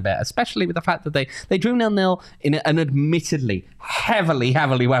slipping a bit, especially with the fact that they drew 0-0 in an admittedly heavily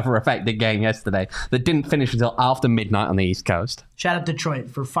weather-affected game yesterday that didn't finish until after midnight on the East Coast. Shout out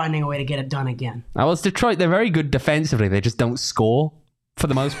Detroit for finding a way to get it done again. Now, it's Detroit. They're very good defensively. They just don't score for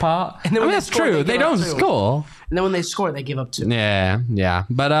the most part. And then when that's score, true. They don't score. And then when they score, they give up 2. Yeah.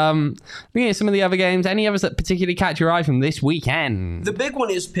 But looking at some of the other games, any others that particularly catch your eye from this weekend? The big one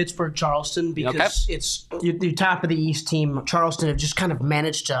is Pittsburgh-Charleston because it's your top of the East team. Charleston have just kind of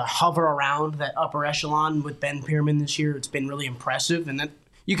managed to hover around that upper echelon with Ben Pierman this year. It's been really impressive. And then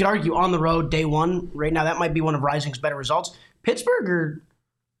you could argue on the road, day one, right now, that might be one of Rising's better results. Pittsburgh are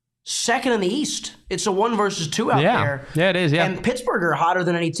second in the East. It's a 1 versus 2 out there. Yeah, it is, yeah. And Pittsburgh are hotter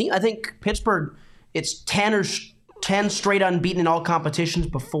than any team. I think Pittsburgh, it's 10 straight unbeaten in all competitions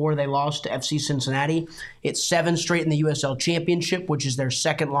before they lost to FC Cincinnati. It's 7 straight in the USL Championship, which is their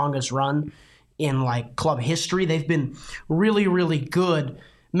second longest run in like club history. They've been really, really good.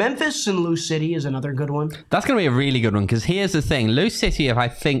 Memphis and Lou City is another good one. That's going to be a really good one because here's the thing. Lou City have, I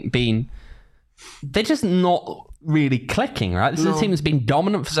think, they're just not really clicking, right? This is a team that's been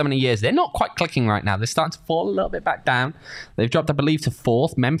dominant for so many years. They're not quite clicking right now. They're starting to fall a little bit back down. They've dropped, I believe, to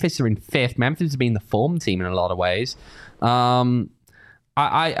 4th. Memphis are in 5th. Memphis has been the form team in a lot of ways. I'm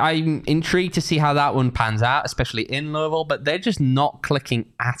intrigued to see how that one pans out, especially in Louisville, but they're just not clicking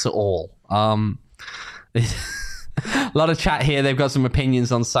at all. A lot of chat here. They've got some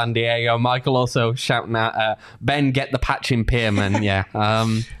opinions on San Diego. Michael also shouting out, Ben, get the patch in Pierman. Yeah.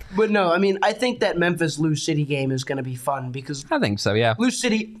 But no, I mean, I think that Memphis-Lou City game is going to be fun because I think so, yeah. Lou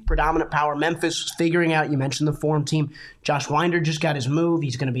City, predominant power. Memphis figuring out, you mentioned the form team. Josh Winder just got his move.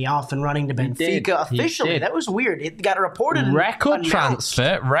 He's going to be off and running to Benfica. Officially, that was weird. It got reported. Record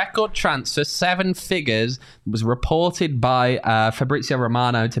transfer, 7 figures, was reported by Fabrizio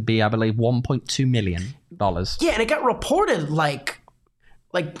Romano to be, I believe, $1.2 million. Yeah, and it got reported like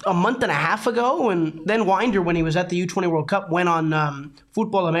a month and a half ago, and then Winder, when he was at the U20 World Cup, went on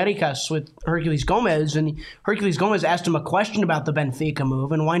Football Americas with Hercules Gomez, and Hercules Gomez asked him a question about the Benfica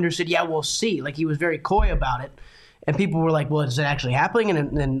move, and Winder said, yeah, we'll see. Like, he was very coy about it, and people were like, well, is it actually happening?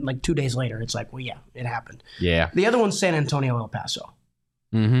 And then like 2 days later, it's like, well, yeah, it happened. Yeah. The other one's San Antonio, El Paso.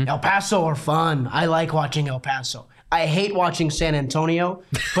 Mm-hmm. El Paso are fun. I like watching El Paso. I hate watching San Antonio,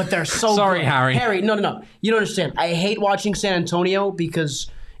 but they're so Sorry, good. Harry. Harry, no. You don't understand. I hate watching San Antonio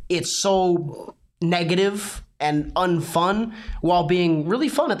because it's so negative and unfun while being really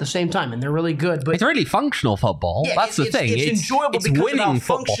fun at the same time, and they're really good. But it's really functional football. Yeah, that's the thing. It's enjoyable because winning of how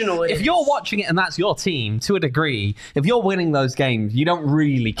football. functional it is. If you're watching it and that's your team, to a degree, if you're winning those games, you don't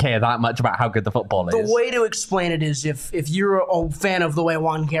really care that much about how good the football is. The way to explain it is if you're a fan of the way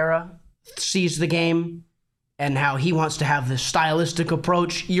Juan Guerra sees the game and how he wants to have this stylistic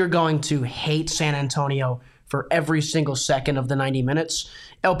approach, you're going to hate San Antonio for every single second of the 90 minutes.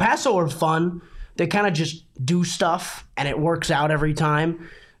 El Paso are fun. They kind of just do stuff, and it works out every time.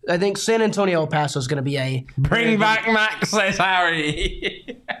 I think San Antonio El Paso is going to be a... Bring back Max, says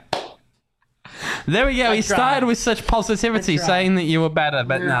Harry. There we go. He started with such positivity, saying that you were better,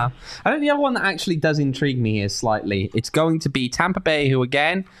 but no. I think the other one that actually does intrigue me here slightly, it's going to be Tampa Bay, who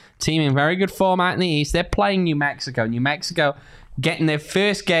again, team in very good form out in the East. They're playing New Mexico. New Mexico getting their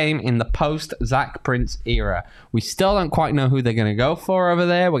first game in the post-Zach Prince era. We still don't quite know who they're going to go for over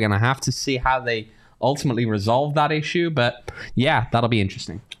there. We're going to have to see how they ultimately resolve that issue, but yeah, that'll be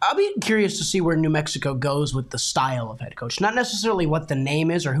interesting. I'll be curious to see where New Mexico goes with the style of head coach. Not necessarily what the name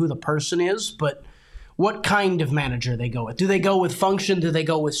is or who the person is, but what kind of manager they go with. Do they go with function? Do they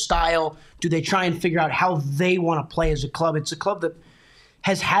go with style? Do they try and figure out how they want to play as a club? It's a club that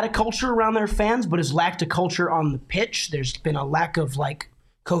has had a culture around their fans, but has lacked a culture on the pitch. There's been a lack of like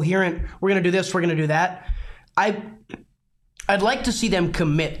coherent, we're going to do this, we're going to do that. I'd like to see them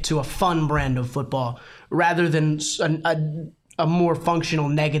commit to a fun brand of football rather than a a more functional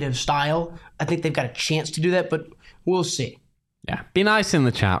negative style. I think they've got a chance to do that, but we'll see. Yeah. Be nice in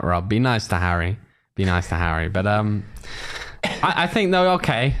the chat, Rob. Be nice to Harry. But I think though,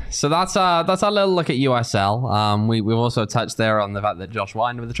 okay. So that's our little look at USL. We've also touched there on the fact that Josh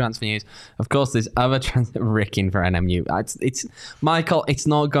Winder with the transfer news. Of course, there's other Rick in for NMU. It's Michael. It's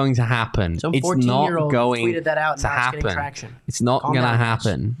not going to happen. Some it's 14-year-old not going tweeted that out. to And now it's getting happen. traction. It's not Calm going to down,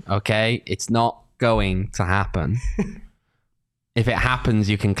 happen. Okay, it's not going to happen. If it happens,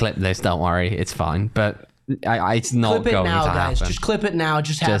 you can clip this. Don't worry, it's fine. But it's not Clip it going now, to guys. happen. Just clip it now.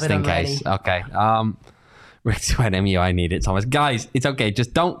 Just have Just it in on ready. case. Okay. Rick to NMU, I need it, Thomas. Guys, it's okay.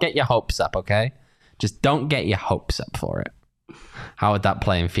 Just don't get your hopes up, okay? Just don't get your hopes up for it. How would that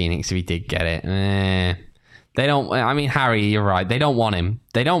play in Phoenix if he did get it? They don't. I mean, Harry, you're right. They don't want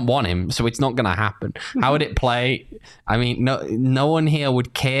him. So it's not going to happen. How would it play? I mean, no one here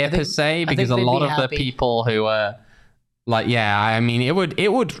would care per se, because a they'd lot be of the happy. people who are like, yeah, I mean, it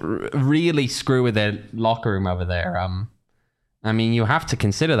would really screw with their locker room over there. I mean, you have to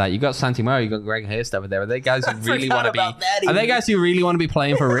consider that. You got Santi Murray, you got Greg Hurst over there. Are they guys who really want to be? Are they guys who really want to be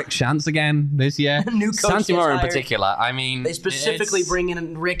playing for Rick Shantz again this year? New coach Santi gets Murray in hired. particular. I mean, They specifically bring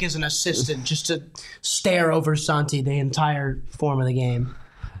in Rick as an assistant just to stare over Santi the entire form of the game.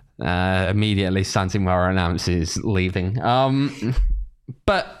 Immediately Santi Murray announces leaving.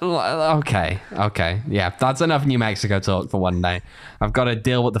 But okay, yeah, that's enough New Mexico talk for one day. I've got to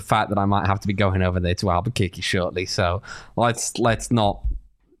deal with the fact that I might have to be going over there to Albuquerque shortly. So let's not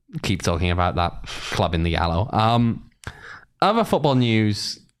keep talking about that club in the yellow. Other football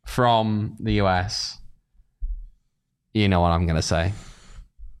news from the US. You know what I'm going to say.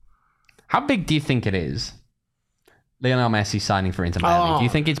 How big do you think it is? Lionel Messi signing for Inter Miami. Do you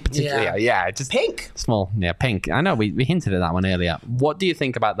think it's particularly... Yeah, it's just Pink. small. Yeah, pink. I know, we hinted at that one earlier. What do you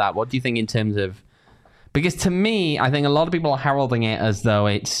think about that? What do you think in terms of... Because to me, I think a lot of people are heralding it as though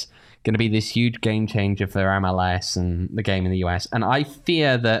it's going to be this huge game changer for MLS and the game in the US. And I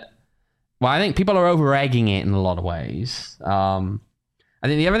fear that... Well, I think people are over-egging it in a lot of ways. I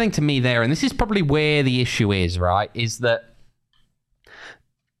think the other thing to me there, and this is probably where the issue is, right, is that...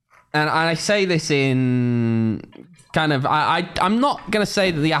 And I say this in... kind of, I'm not going to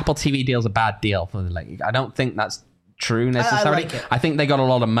say that the Apple TV deal is a bad deal for the league. I don't think that's true necessarily. I like it. I think they got a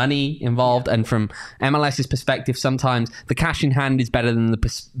lot of money involved, and from MLS's perspective, sometimes the cash in hand is better than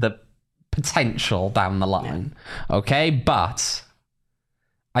the potential down the line. Okay, but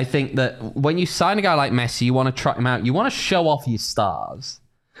I think that when you sign a guy like Messi, you want to trot him out. You want to show off your stars.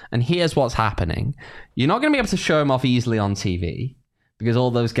 And here's what's happening. You're not going to be able to show him off easily on TV, because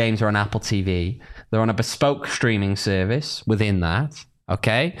all those games are on Apple TV. They're on a bespoke streaming service within that,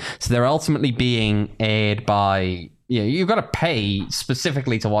 okay? So they're ultimately being aired by... you've got to pay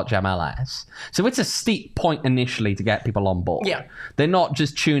specifically to watch MLS. So it's a steep point initially to get people on board. Yeah. They're not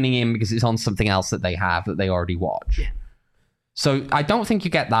just tuning in because it's on something else that they have that they already watch. Yeah. So I don't think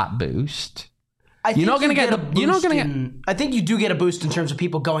you get that boost. I think not gonna you get a the- you're not boost gonna in- I think you do get a boost in terms of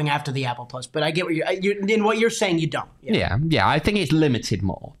people going after the Apple Plus, but I get what in what you're saying. You don't. Yeah, I think it's limited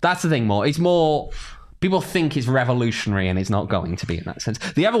more. That's the thing more. It's more... People think it's revolutionary, and it's not going to be in that sense.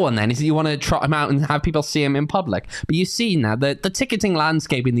 The other one then is that you want to trot him out and have people see him in public. But you see now that the ticketing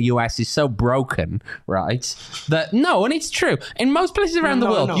landscape in the US is so broken, right? That no, and it's true. In most places around the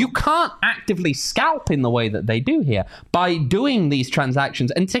world, you can't actively scalp in the way that they do here by doing these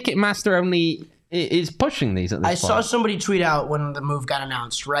transactions. And Ticketmaster only is pushing these at this I point. saw somebody tweet out when the move got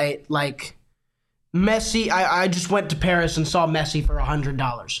announced, right? Like, Messi, I just went to Paris and saw Messi for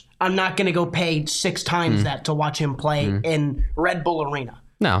 $100. I'm not going to go pay 6 times that to watch him play in Red Bull Arena.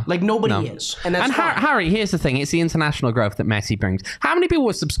 No. Like, nobody is. And that's fine. Harry, here's the thing. It's the international growth that Messi brings. How many people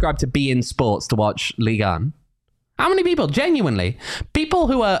were subscribed to beIN Sports to watch Ligue 1? How many people? Genuinely. People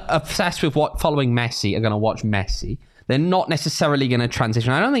who are obsessed with following Messi are going to watch Messi. They're not necessarily going to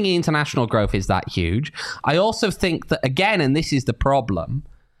transition. I don't think the international growth is that huge. I also think that, again, and this is the problem,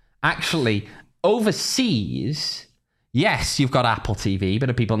 actually, overseas... Yes, you've got Apple TV, but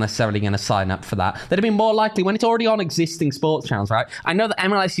are people necessarily going to sign up for that? They'd have been more likely when it's already on existing sports channels, right? I know that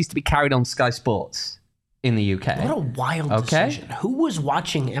MLS used to be carried on Sky Sports in the UK. What a wild decision. Who was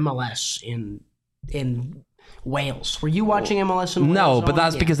watching MLS in Wales? Were you watching MLS in Wales? No, but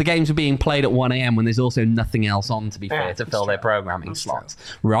that's because the games were being played at 1 a.m. when there's also nothing else on, to be fair, to fill their programming slots.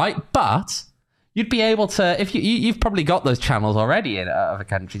 Right? But... You'd be able to, if you've probably got those channels already in other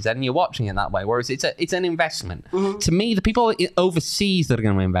countries, and you're watching it that way. Whereas it's an investment. To me, the people overseas that are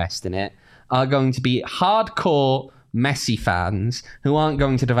going to invest in it are going to be hardcore Messi fans who aren't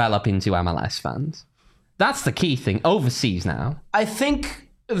going to develop into MLS fans. That's the key thing overseas now. I think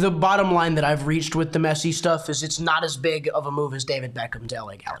the bottom line that I've reached with the Messi stuff is it's not as big of a move as David Beckham to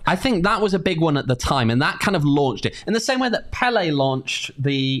LA Galaxy. I think that was a big one at the time, and that kind of launched it. In the same way that Pele launched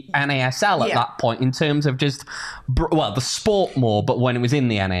the NASL at that point, in terms of just, the sport more, but when it was in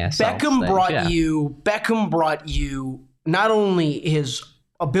the NASL. Beckham brought you not only his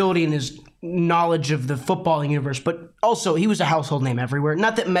ability and his knowledge of the footballing universe, but also he was a household name everywhere.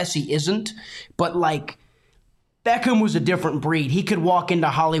 Not that Messi isn't, but like, Beckham was a different breed. He could walk into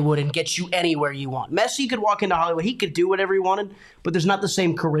Hollywood and get you anywhere you want. Messi could walk into Hollywood. He could do whatever he wanted, but there's not the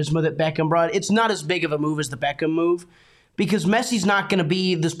same charisma that Beckham brought. It's not as big of a move as the Beckham move because Messi's not going to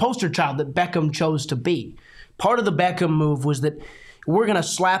be this poster child that Beckham chose to be. Part of the Beckham move was that we're going to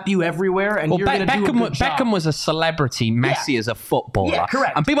slap you everywhere and you're going to do a good job. Beckham was a celebrity. Messi is a footballer. Yeah,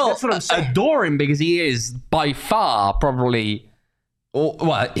 correct. And people That's what I'm saying. adore him because he is by far probably...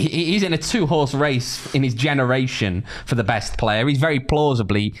 he's in a 2-horse race in his generation for the best player. He's very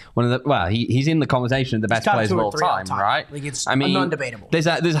plausibly one of the. He's in the conversation of the best players of all time, right? Like it's non-debatable. There's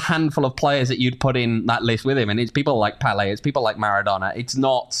a handful of players that you'd put in that list with him, and it's people like Pele, it's people like Maradona. It's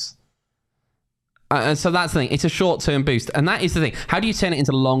not. And so that's the thing. It's a short-term boost, and that is the thing. How do you turn it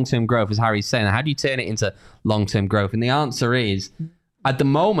into long-term growth? As Harry's saying, how do you turn it into long-term growth? And the answer is. At the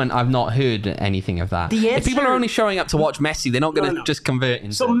moment, I've not heard anything of that. If people are only showing up to watch Messi, they're not going to just convert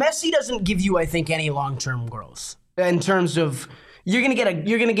into. So Messi doesn't give you, I think, any long-term growth in terms of you're going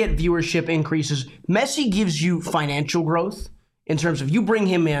to get viewership increases. Messi gives you financial growth in terms of you bring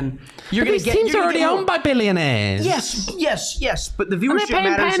him in. You're going to get. These teams are already owned by billionaires. Yes. But the viewership and they're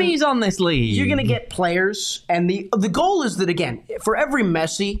paying matters. Pennies on this league. You're going to get players, and the goal is that again, for every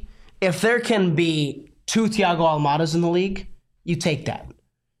Messi, if there can be 2 Thiago Almadas in the league. You take that.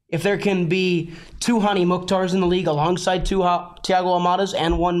 If there can be 2 Hani Mukhtars in the league alongside 2 Thiago Almadas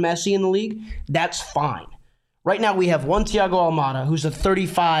and 1 Messi in the league, that's fine. Right now we have 1 Thiago Almada who's a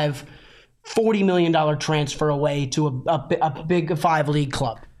 $35, $40 million transfer away to a Big 5 league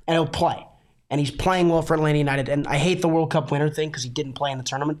club, and he'll play. And he's playing well for Atlanta United. And I hate the World Cup winner thing because he didn't play in the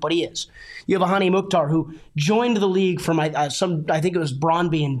tournament, but he is. You have a Hani Mukhtar who joined the league from I think it was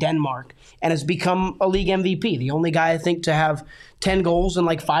Brøndby in Denmark and has become a league MVP. The only guy I think to have 10 goals and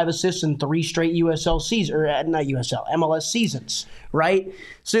like 5 assists in 3 straight MLS seasons, right?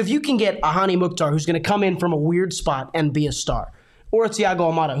 So if you can get a Hani Mukhtar who's going to come in from a weird spot and be a star, or a Thiago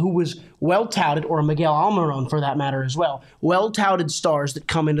Almada, who was well-touted, or a Miguel Almiron for that matter as well, well-touted stars that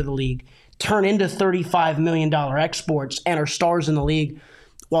come into the league, turn into $35 million exports and are stars in the league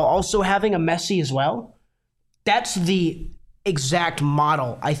while also having a Messi as well, that's the exact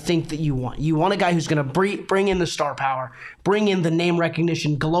model I think that you want. You want a guy who's going to bring in the star power, bring in the name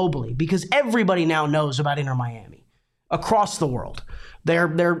recognition globally, because everybody now knows about Inter Miami across the world. Their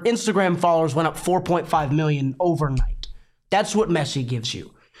Instagram followers went up 4.5 million overnight. That's what Messi gives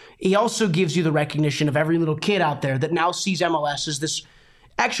you. He also gives you the recognition of every little kid out there that now sees MLS as this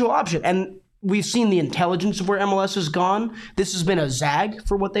actual option. And we've seen the intelligence of where MLS has gone. This has been a zag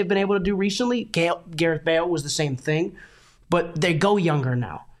for what they've been able to do recently. Gareth Bale was the same thing. But they go younger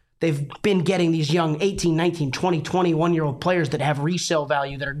now. They've been getting these young 18, 19, 20, 21-year-old players that have resale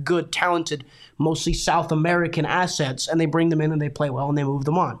value, that are good, talented, mostly South American assets, and they bring them in and they play well and they move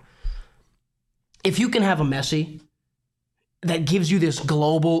them on. If you can have a Messi that gives you this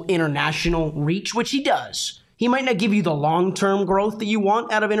global, international reach, which he does, he might not give you the long-term growth that you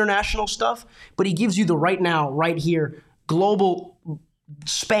want out of international stuff, but he gives you the right now, right here, global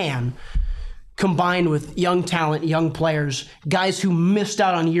span combined with young talent, young players, guys who missed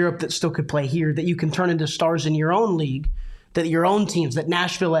out on Europe that still could play here, that you can turn into stars in your own league, that your own teams, that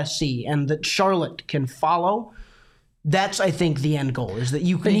Nashville SC and that Charlotte can follow. That's, I think, the end goal, is that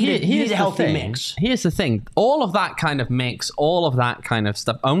you need a healthy mix. Here's the thing. All of that kind of mix, all of that kind of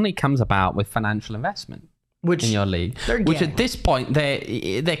stuff only comes about with financial investment. In your league, which at this point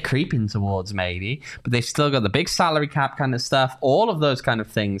they're creeping towards maybe, but they've still got the big salary cap kind of stuff, all of those kind of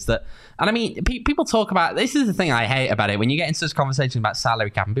things that, and I mean, people talk about, this is the thing I hate about it, when you get into this conversation about salary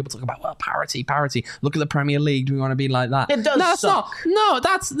cap and people talk about, well, parity, look at the Premier League, do we want to be like that? It does suck.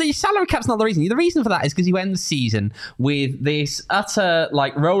 That's the salary cap's not the reason. The reason for that is because you end the season with this utter,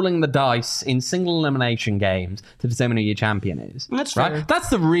 like, rolling the dice in single elimination games to determine who your champion is. That's right. fair. That's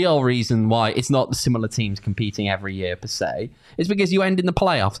the real reason why it's not the similar teams competing every year per se. It's because you end in the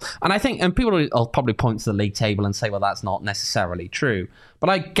playoffs. And I think, and people will probably point to the league table and say, well, that's not necessarily true. But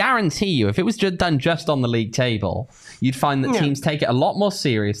I guarantee you, if it was done just on the league table, you'd find that teams take it a lot more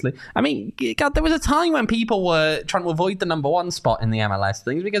seriously. I mean, God, there was a time when people were trying to avoid the number one spot in the MLS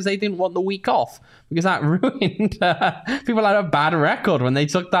things because they didn't want the week off, because that ruined people had a bad record when they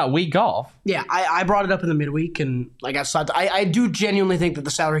took that week off. Yeah, I brought it up in the midweek, and like I said, I do genuinely think that the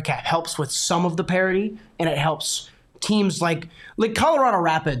salary cap helps with some of the parity, and it helps teams like Colorado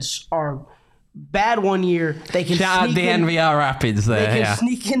Rapids are bad one year. They can shout out the NVR Rapids there. They can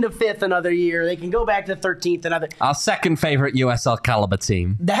sneak into 5th another year. They can go back to 13th another. Our second favorite USL caliber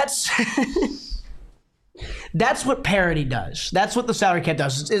team. That's what parity does. That's what the salary cap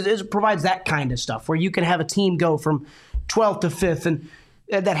does. It provides that kind of stuff where you can have a team go from 12th to 5th, and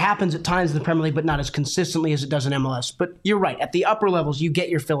that happens at times in the Premier League, but not as consistently as it does in MLS. But you're right. At the upper levels, you get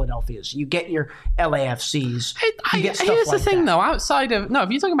your Philadelphias, you get your LAFCs. Here's the thing, though. Outside of if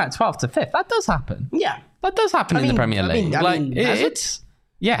you're talking about 12th to 5th, that does happen. Yeah, that does happen in the Premier League. It's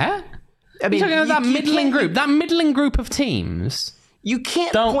yeah. I mean, you're talking about that middling group of teams. You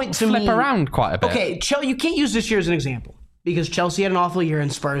can't don't point to flip around quite a bit. Okay, you can't use this year as an example, because Chelsea had an awful year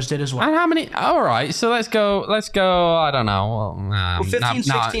and Spurs did as well. And how many? All right, so let's go. I don't know. Well, 15,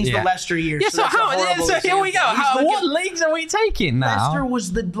 16 is the Leicester year. Yeah, so here we go. What leagues are we taking now? Leicester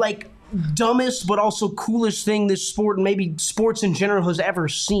was the dumbest but also coolest thing this sport, and maybe sports in general, has ever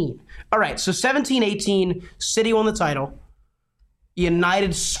seen. All right, so 17-18, City won the title.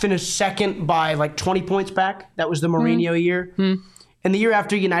 United finished second by 20 points back. That was the Mourinho year. And the year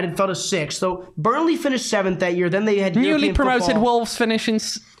after, United fell to 6th. So Burnley finished 7th that year. Then they had newly promoted football. Wolves finishing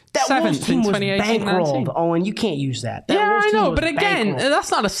 7th in 2018-19. Bankrolled, Owen. You can't use that. I know, but again, that's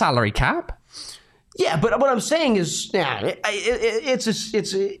not a salary cap. Yeah, but what I'm saying is, I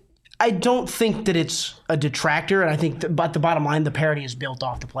don't think that it's a detractor, and I think, but the bottom line, the parity is built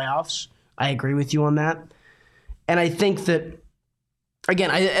off the playoffs. I agree with you on that, and I think that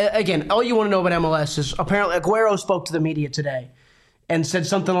again, all you want to know about MLS is apparently Aguero spoke to the media today and said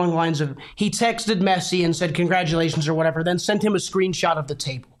something along the lines of, he texted Messi and said congratulations or whatever, then sent him a screenshot of the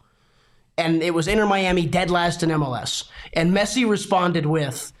table. And it was Inter Miami dead last in MLS. And Messi responded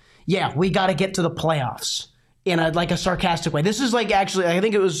with, yeah, we got to get to the playoffs, in a sarcastic way. This is actually, I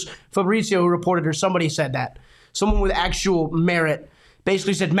think it was Fabrizio who reported, or somebody said that. Someone with actual merit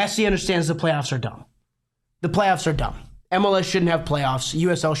basically said Messi understands the playoffs are dumb. The playoffs are dumb. MLS shouldn't have playoffs.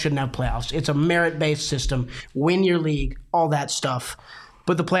 USL shouldn't have playoffs. It's a merit-based system. Win your league, all that stuff.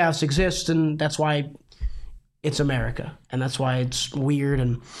 But the playoffs exist, and that's why it's America. And that's why it's weird,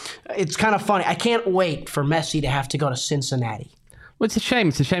 and it's kind of funny. I can't wait for Messi to have to go to Cincinnati. Well, it's a shame.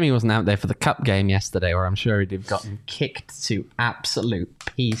 It's a shame he wasn't out there for the Cup game yesterday, where I'm sure he'd have gotten kicked to absolute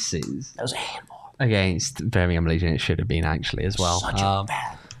pieces. That was a handball. Against Birmingham Legion, it should have been, actually, as well. Such a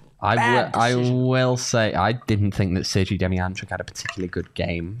bad I will say I didn't think that Sergi Demianchuk had a particularly good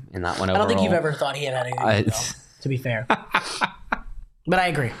game in that one overall. I don't think you've ever thought he had anything to do, to be fair. But I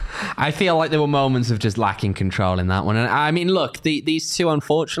agree. I feel like there were moments of just lacking control in that one. And I mean, look, these two,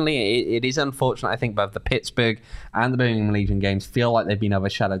 unfortunately, it is unfortunate. I think both the Pittsburgh and the Birmingham Legion games feel like they've been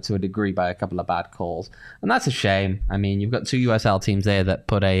overshadowed to a degree by a couple of bad calls. And that's a shame. I mean, you've got two USL teams there that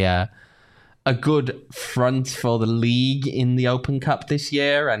put a good front for the league in the Open Cup this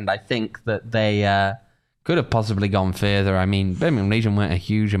year, and I think that they could have possibly gone further. I mean, Birmingham Legion went a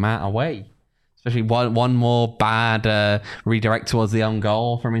huge amount away, especially one more bad redirect towards the own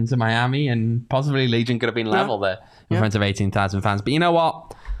goal from Inter Miami, and possibly Legion could have been level there in front of 18,000 fans. But you know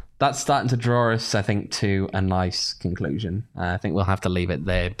what? That's starting to draw us, I think, to a nice conclusion. I think we'll have to leave it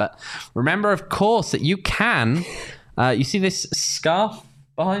there. But remember, of course, that you can... you see this scarf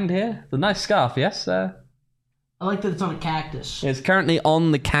behind here? The nice scarf, yes? I like that it's on a cactus. It's currently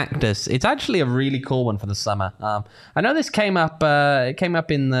on the cactus. It's actually a really cool one for the summer. I know this came up. It came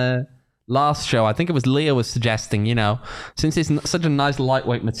up in the last show. I think it was Leah was suggesting, since it's such a nice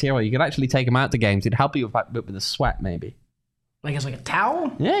lightweight material, you could actually take them out to games. It'd help you with the sweat, maybe. Like it's like a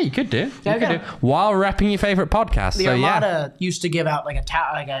towel? Yeah, you could do. You could do. While repping your favorite podcast. The Armada used to give out like a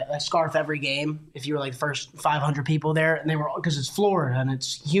towel, like a scarf every game if you were like the first 500 people there, and they were, because it's Florida and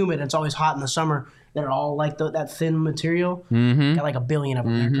it's humid and it's always hot in the summer. They're all like that thin material. Mm-hmm. Got like 1 billion of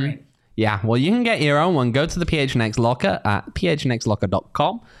them. They're great. Yeah, well, you can get your own one. Go to the PHNX Locker at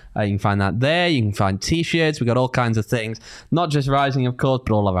phnxlocker.com. You can find that there. You can find T-shirts. We got all kinds of things. Not just Rising, of course,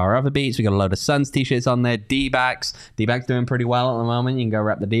 but all of our other beats. We got a load of Suns T-shirts on there. D-backs. D-backs doing pretty well at the moment. You can go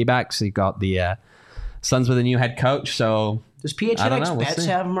rep the D-backs. You got the Suns with a new head coach. So does PHNX Bets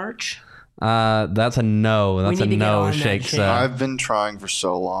have merch? That's a no. That's a no, Shake. I've been trying for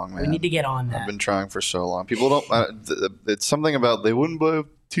so long, man. We need to get on that. I've been trying for so long. People don't. It's something about they wouldn't buy a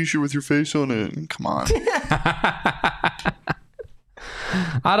T-shirt with your face on it. Come on.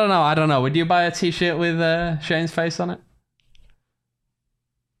 I don't know. Would you buy a t-shirt with Shane's face on it?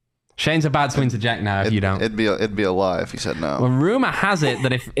 Shane's about to interject now if you don't. It'd be a lie if you said no. Well, rumor has it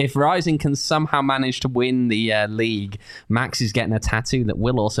that if Rising can somehow manage to win the league, Max is getting a tattoo that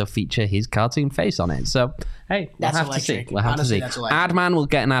will also feature his cartoon face on it. So, hey, we'll have to see. We'll have to see. Adman will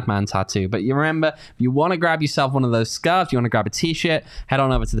get an Adman tattoo. But you remember, if you want to grab yourself one of those scarves, you want to grab a t-shirt, head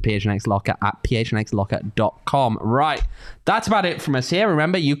on over to the PHNX Locker at phnxlocker.com. Right. That's about it from us here.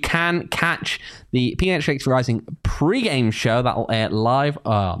 Remember, you can catch the PHNX Rising pregame show that'll air live,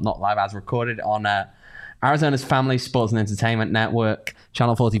 not live as recorded, on Arizona's Family Sports and Entertainment Network,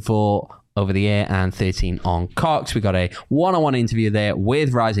 Channel 44 over the air and 13 on Cox. We got a one-on-one interview there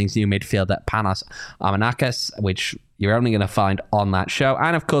with Rising's new midfielder Panos Amanakis, which you're only going to find on that show.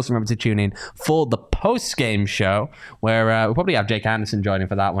 And of course, remember to tune in for the post-game show, where we'll probably have Jake Anderson joining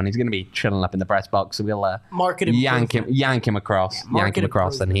for that one. He's going to be chilling up in the press box, so we'll yank him across,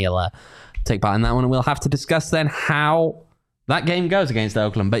 and he'll take part in that one. And we'll have to discuss then how that game goes against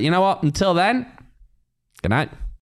Oakland. But you know what? Until then, good night.